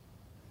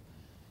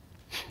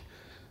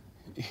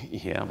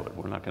 Yeah, but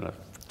we're not going to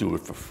do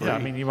it for free. Yeah, I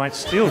mean, you might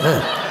steal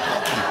them.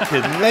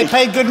 They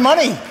pay good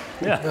money.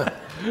 Yeah.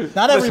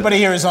 Not everybody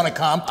here is on a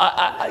comp.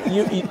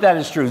 That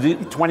is true.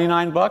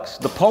 $29.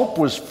 The Pope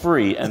was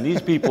free, and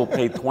these people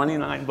paid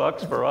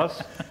 $29 for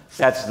us.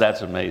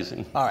 That's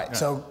amazing. All right.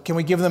 So can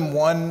we give them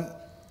one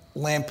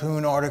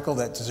Lampoon article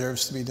that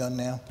deserves to be done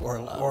now?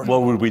 Or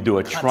well, would we do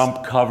a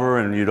Trump cover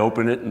and you'd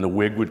open it and the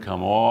wig would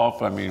come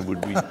off? I mean,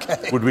 would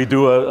we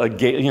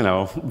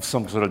do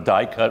some sort of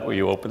die cut where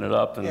you open it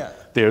up and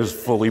there's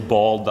fully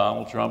bald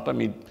Donald Trump? I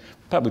mean,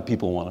 probably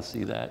people want to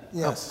see that.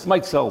 Yes.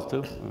 Might sell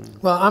too.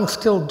 Well, I'm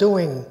still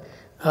doing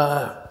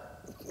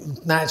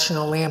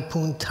National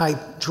Lampoon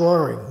type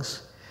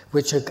drawings,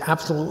 which are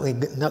absolutely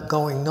not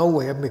going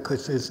nowhere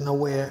because there's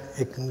nowhere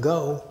it can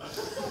go.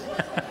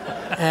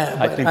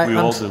 I think we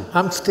all do.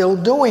 I'm still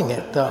doing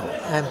it though,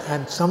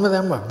 and some of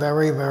them are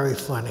very, very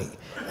funny.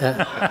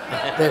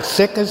 They're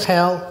sick as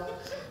hell,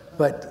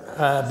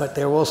 but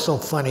they're also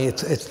funny.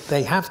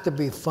 They have to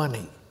be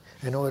funny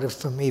in order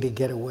for me to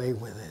get away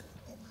with it.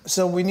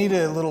 So we need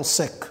a little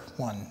sick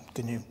one.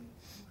 Can you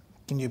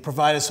Can you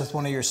provide us with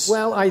one of your...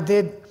 Well, I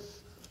did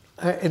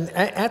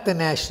at the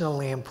National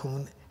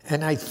Lampoon,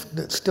 and I'm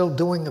still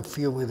doing a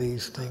few of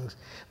these things,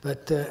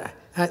 but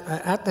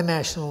at the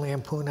National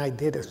Lampoon, I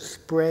did a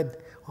spread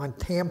on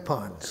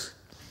tampons,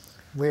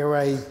 where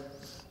I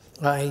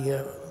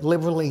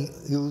liberally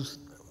used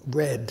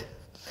red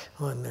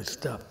on this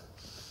stuff.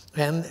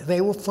 And they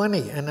were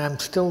funny, and I'm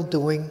still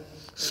doing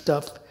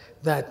stuff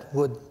that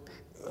would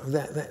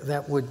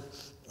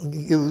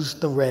use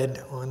the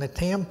red on a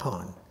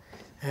tampon.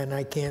 And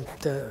I can't,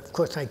 of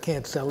course I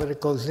can't sell it.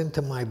 It goes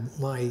into my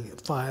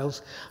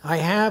files. I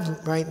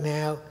have right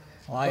now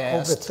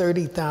over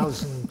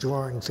 30,000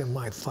 drawings in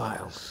my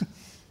files.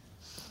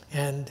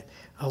 And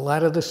a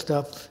lot of the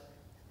stuff,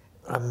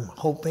 I'm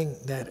hoping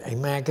that a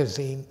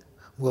magazine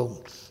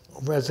will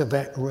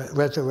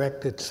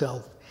resurrect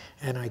itself,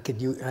 and I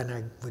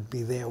would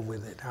be there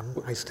with it.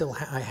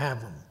 I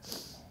have them.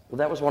 Well,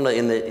 that was one of,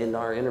 in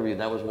our interview,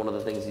 that was one of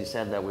the things you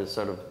said that was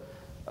sort of,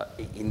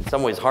 in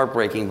some ways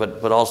heartbreaking,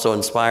 but also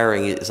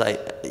inspiring.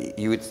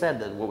 You had said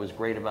that what was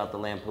great about the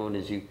Lampoon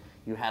is you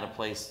had a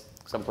place,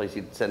 someplace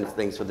you'd send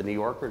things for the New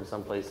Yorker and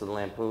someplace to the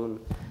Lampoon.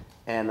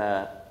 And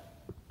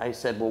I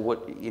said, well,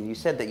 what, and you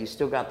said that you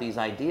still got these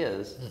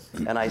ideas.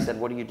 And I said,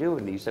 what do you do?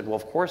 And you said, well,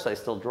 of course I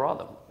still draw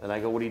them. And I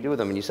go, what do you do with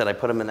them? And you said, I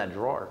put them in that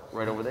drawer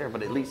right over there,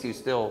 but at least you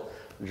still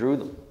drew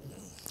them.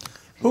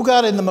 Who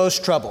got in the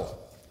most trouble?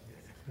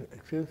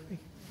 Excuse me?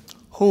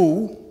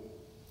 Who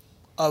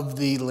of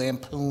the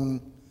Lampoon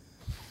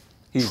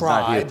He's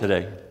tribe? not here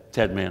today.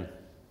 Ted Mann.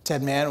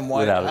 Ted Mann, and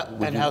why?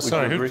 And how?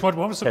 Sorry, what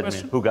was the Ted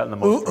question? Mann. Who got in the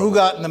most trouble? Who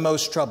got in the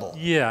most trouble?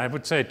 Yeah, I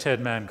would say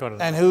Ted Mann got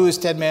it. And who is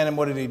Ted Mann, and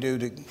what did he do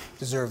to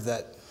deserve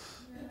that?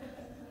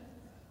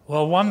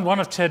 Well, one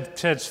of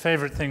Ted's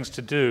favorite things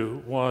to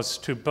do was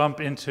to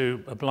bump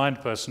into a blind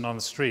person on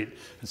the street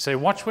and say,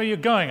 "Watch where you're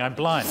going, I'm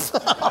blind."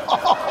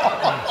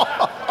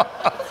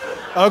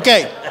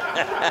 Okay.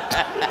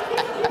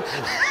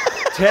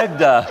 Ted,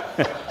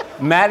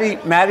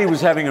 Matty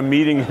was having a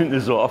meeting in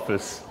his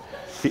office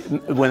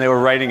when they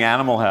were writing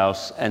Animal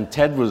House, and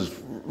Ted was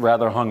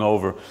rather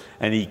hungover,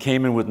 and he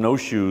came in with no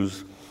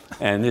shoes,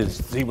 and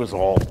he was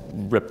all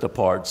ripped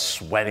apart,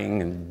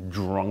 sweating and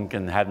drunk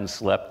and hadn't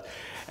slept.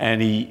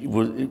 And he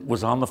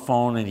was on the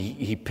phone, and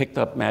he picked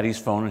up Matty's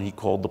phone and he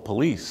called the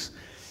police.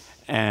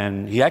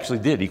 And he actually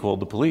did, he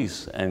called the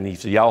police. And he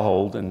said, yeah, I'll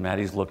hold, and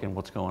Matty's looking,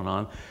 what's going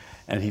on?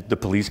 And the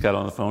police got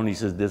on the phone. He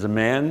says, there's a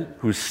man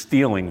who's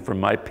stealing from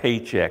my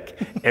paycheck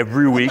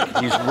every week.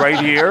 He's right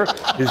here.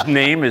 His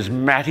name is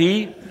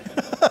Matty,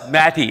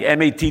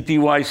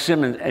 M-A-T-T-Y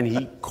Simmons.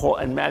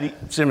 And Matty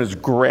Simmons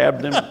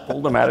grabbed him,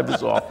 pulled him out of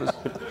his office.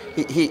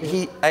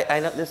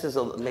 I know this is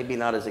maybe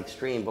not as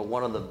extreme, but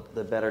one of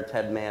the better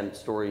Ted Mann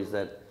stories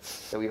that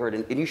we heard,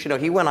 and you should know,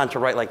 he went on to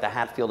write like the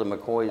Hatfield and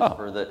McCoys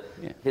for the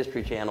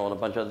History Channel and a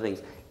bunch of other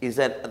things, is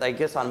that I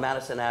guess on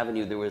Madison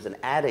Avenue there was an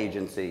ad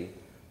agency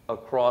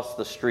across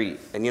the street.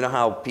 And you know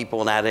how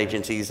people in ad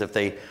agencies, if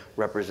they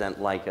represent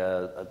like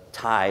a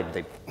Tide,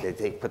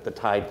 they put the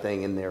Tide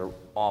thing in their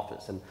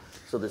office. And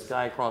so this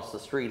guy across the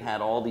street had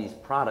all these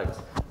products,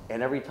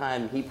 and every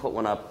time he put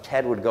one up,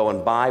 Ted would go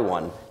and buy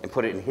one and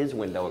put it in his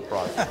window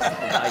across.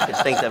 I could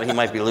think that he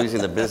might be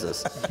losing the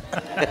business.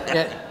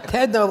 Yeah,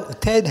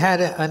 Ted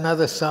had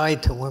another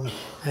side to him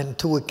on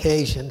two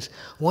occasions.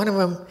 One of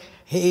them,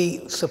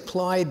 he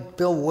supplied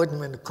Bill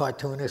Woodman, the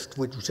cartoonist,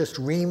 with just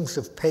reams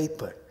of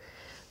paper.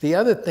 The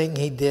other thing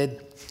he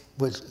did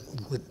was,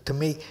 to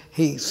me,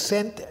 he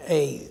sent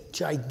a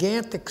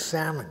gigantic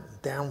salmon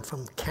down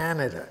from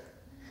Canada.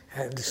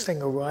 And this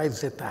thing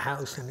arrives at the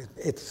house, and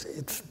it's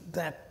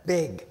that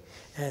big.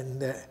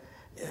 And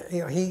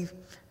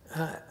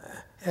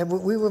and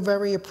we were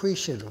very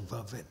appreciative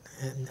of it.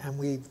 And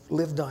we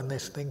lived on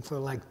this thing for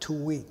like 2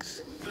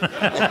 weeks.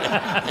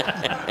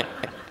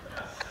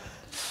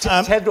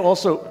 Ted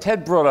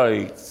brought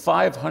a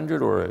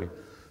 500 or a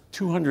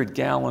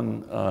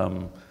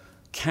 200-gallon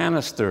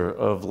canister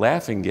of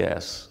laughing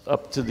gas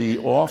up to the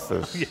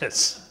office.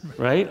 Yes.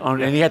 Right?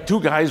 And he had two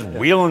guys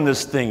wheeling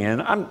this thing in.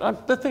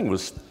 The thing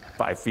was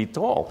 5 feet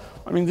tall.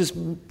 I mean, this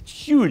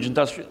huge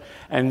industrial,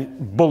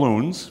 and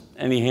balloons,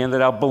 and he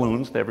handed out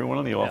balloons to everyone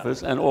in the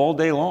office, and all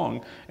day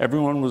long,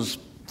 everyone was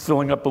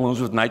filling up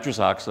balloons with nitrous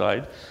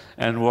oxide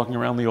and walking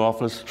around the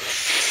office.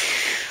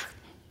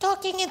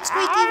 Talking in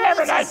squeaky I have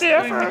an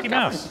idea for Mickey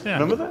Mouse. Yeah.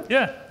 Remember that?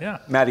 Yeah.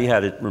 Matty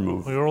had it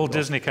removed. We were all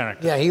Disney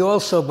characters. Yeah, he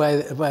also,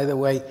 by the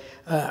way,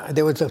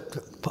 there was a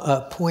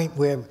point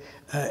where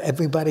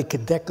everybody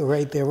could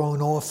decorate their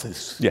own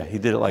office. Yeah, he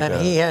did it like that.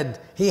 And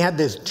he had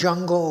this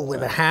jungle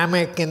with a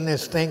hammock in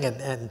this thing,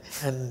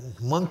 and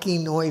monkey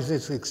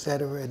noises,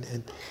 etc.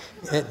 And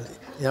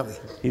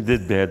he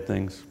did bad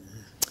things.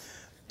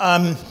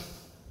 I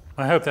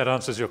hope that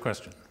answers your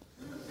question.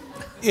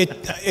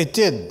 It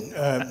did,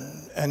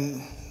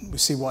 and we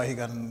see why he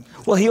got in.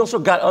 Well, he also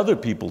got other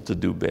people to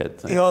do bad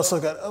things. He also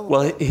got.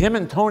 Well, him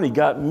and Tony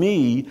got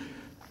me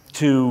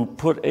to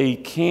put a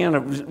can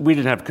of. We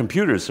didn't have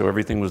computers, so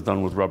everything was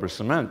done with rubber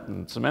cement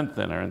and cement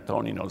thinner. And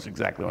Tony knows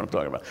exactly what I'm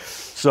talking about.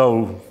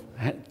 So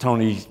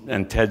Tony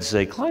and Ted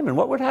say, Kleinman,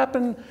 what would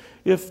happen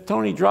if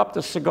Tony dropped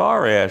a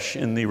cigar ash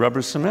in the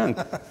rubber cement?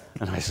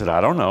 And I said,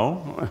 I don't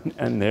know.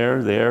 And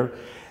there.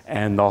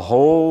 And the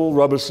whole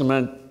rubber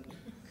cement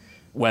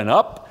went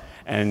up,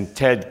 and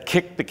Ted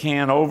kicked the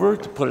can over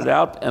to put it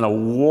out, and a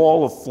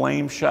wall of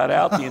flame shot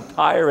out. The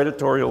entire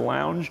editorial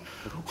lounge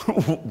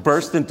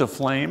burst into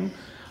flame.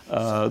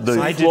 I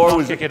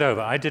didn't kick it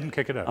over. I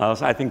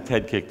think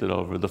Ted kicked it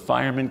over. The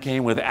firemen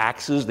came with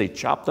axes. They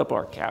chopped up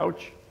our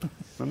couch.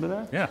 Remember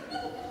that? Yeah.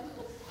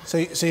 So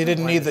you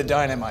didn't need the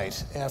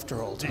dynamite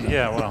after all.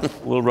 Yeah, well.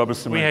 A little rubber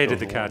cement. We hated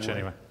the couch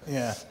anyway.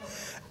 Yeah.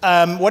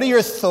 What are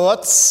your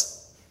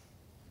thoughts,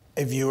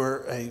 if you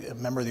were a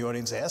member of the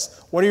audience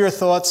asked, what are your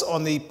thoughts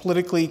on the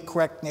politically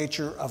correct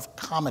nature of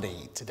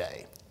comedy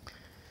today?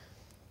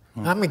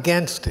 I'm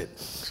against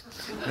it.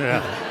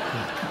 Yeah.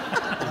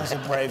 That's a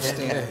brave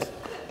stand.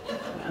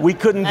 We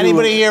couldn't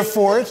Anybody do here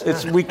for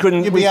it? We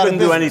couldn't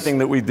do anything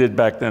that we did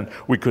back then.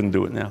 We couldn't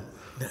do it now.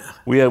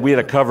 We had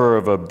a cover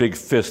of a big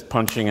fist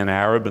punching an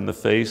Arab in the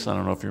face. I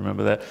don't know if you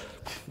remember that.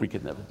 We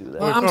could never do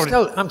that.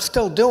 Well, I'm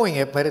still doing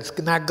it, but it's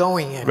not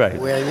going anywhere.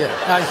 Right.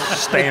 Yeah.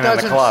 Staying in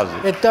the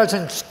closet. It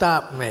doesn't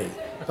stop me.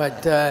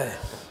 But,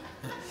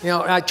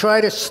 I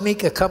try to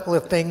sneak a couple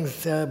of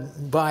things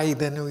by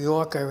the New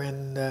Yorker,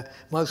 and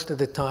most of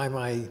the time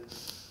I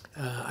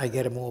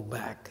get them all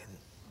back.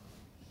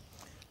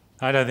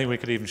 I don't think we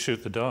could even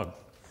shoot the dog.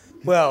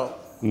 Well,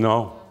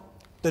 no.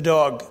 The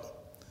dog.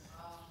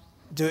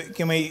 Some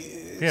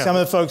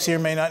of the folks here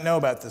may not know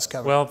about this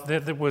cover. Well,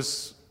 there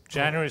was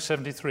January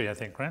 '73, I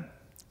think, right?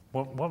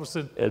 What was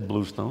the Ed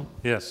Bluestone?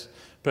 Yes,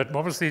 but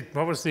what was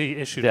the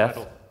issue Death.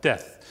 title?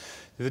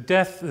 Death. The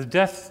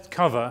death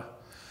cover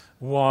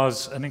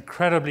was an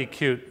incredibly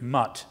cute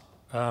mutt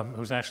who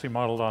was actually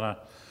modeled on a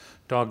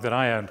dog that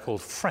I owned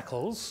called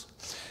Freckles,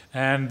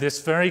 and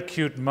this very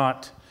cute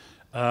mutt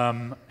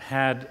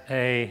had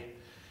a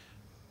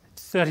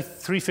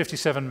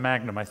 357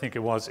 Magnum, I think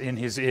it was, in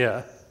his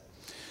ear.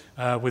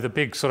 With a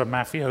big sort of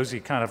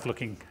mafiosi kind of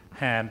looking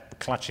hand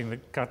clutching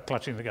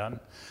the gun.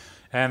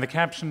 And the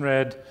caption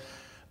read,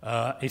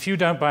 if you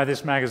don't buy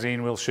this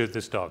magazine, we'll shoot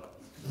this dog.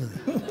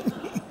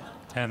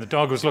 And the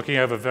dog was looking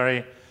over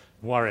very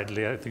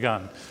worriedly at the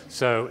gun.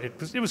 So it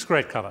was a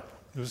great cover.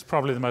 It was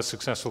probably the most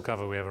successful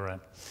cover we ever ran.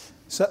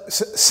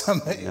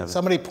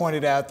 Somebody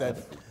pointed out that,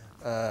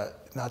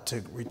 not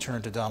to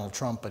return to Donald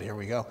Trump, but here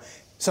we go.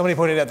 Somebody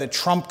pointed out that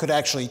Trump could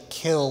actually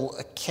kill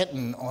a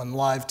kitten on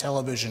live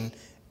television,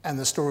 and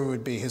the story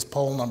would be his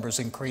poll numbers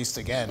increased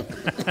again.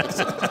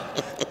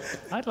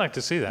 I'd like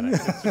to see that.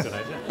 That's a good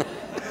idea.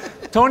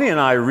 Tony and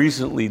I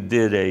recently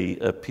did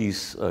a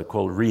piece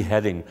called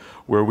Reheading,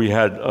 where we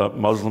had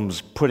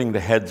Muslims putting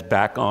the heads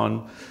back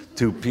on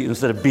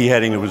instead of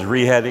beheading, it was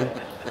reheading.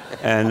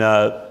 And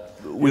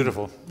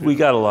Beautiful. We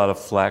got a lot of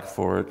flack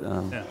for it.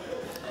 Yeah.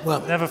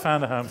 Well, never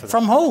found a home for that.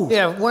 From who?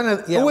 Yeah,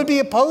 who would be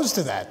opposed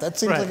to that? That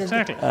seems right, like a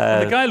exactly.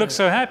 The guy looks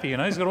so happy,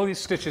 he's got all these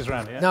stitches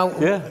around here.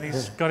 And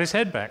he's got his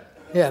head back.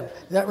 Yeah,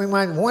 that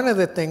reminds one of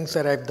the things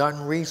that I've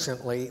done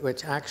recently,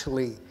 which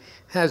actually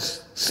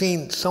has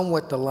seen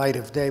somewhat the light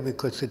of day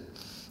because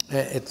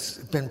it's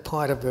been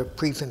part of a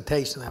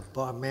presentation that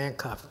Bob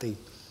Mankoff, the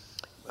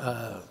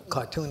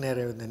cartoon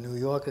editor of the New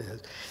Yorker,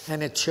 has,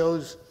 and it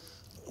shows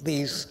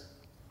these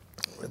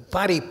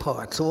body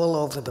parts all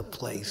over the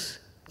place,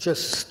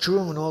 just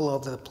strewn all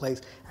over the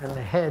place, and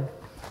the head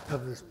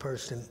of this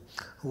person,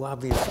 who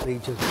obviously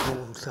just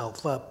blew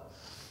himself up,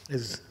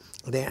 is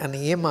there, and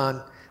the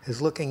imam is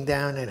looking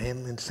down at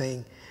him and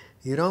saying,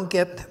 "You don't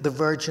get the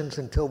virgins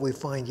until we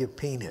find your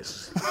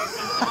penis."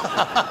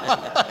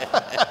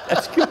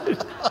 That's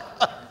good.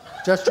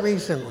 Just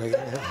recently.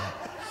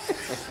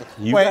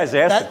 You guys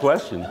asked the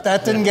question.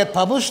 That didn't get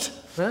published?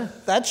 Huh?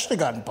 That should have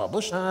gotten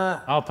published.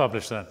 I'll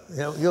publish that.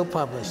 You'll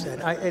publish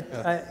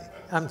that.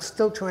 I'm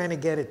still trying to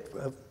get it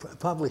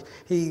published.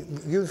 He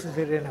uses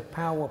it in a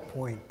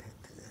PowerPoint,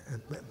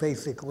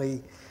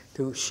 basically,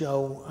 to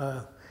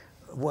show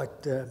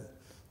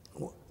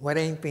what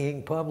ain't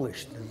being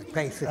published,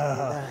 basically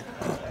that.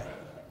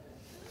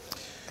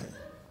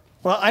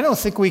 Well, I don't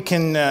think we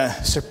can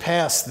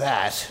surpass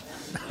that.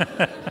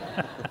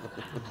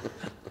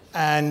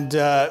 And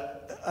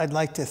I'd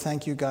like to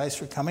thank you guys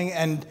for coming.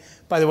 And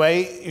by the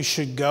way, you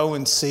should go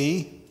and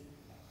see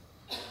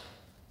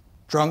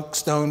Drunk,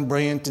 Stoned,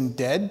 Brilliant, and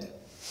Dead,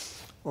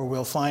 or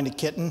we'll find a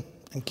kitten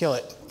and kill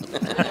it.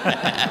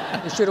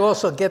 You should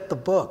also get the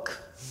book.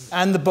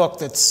 And the book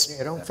that's...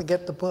 Yeah, don't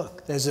forget the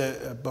book. There's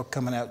a book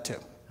coming out, too.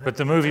 But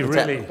the movie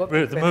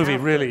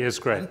really is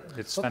great.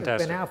 It's fantastic.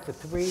 It's been out for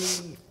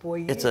 3-4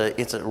 years.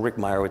 It's a Rick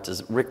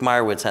Meyerowitz's. Rick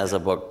Meyerowitz has a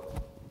book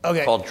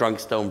called Drunk,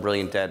 Stoned,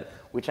 Brilliant, Dead,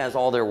 which has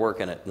all their work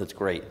in it, and it's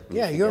great.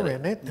 Yeah, you're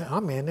in it.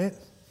 I'm in it.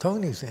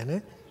 Tony's in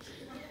it.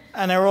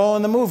 And they're all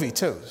in the movie,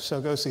 too,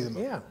 so go see the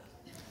movie. Yeah.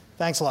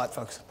 Thanks a lot,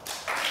 folks.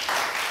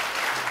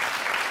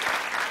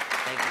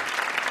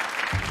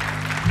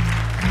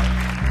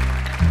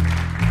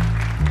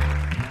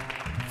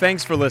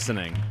 Thanks for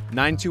listening.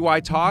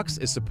 92Y Talks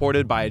is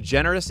supported by a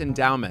generous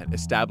endowment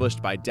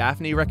established by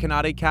Daphne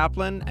Recanati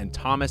Kaplan and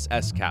Thomas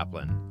S.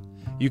 Kaplan.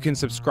 You can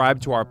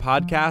subscribe to our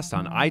podcast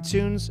on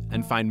iTunes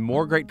and find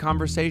more great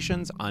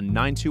conversations on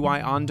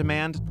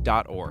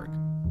 92iondemand.org.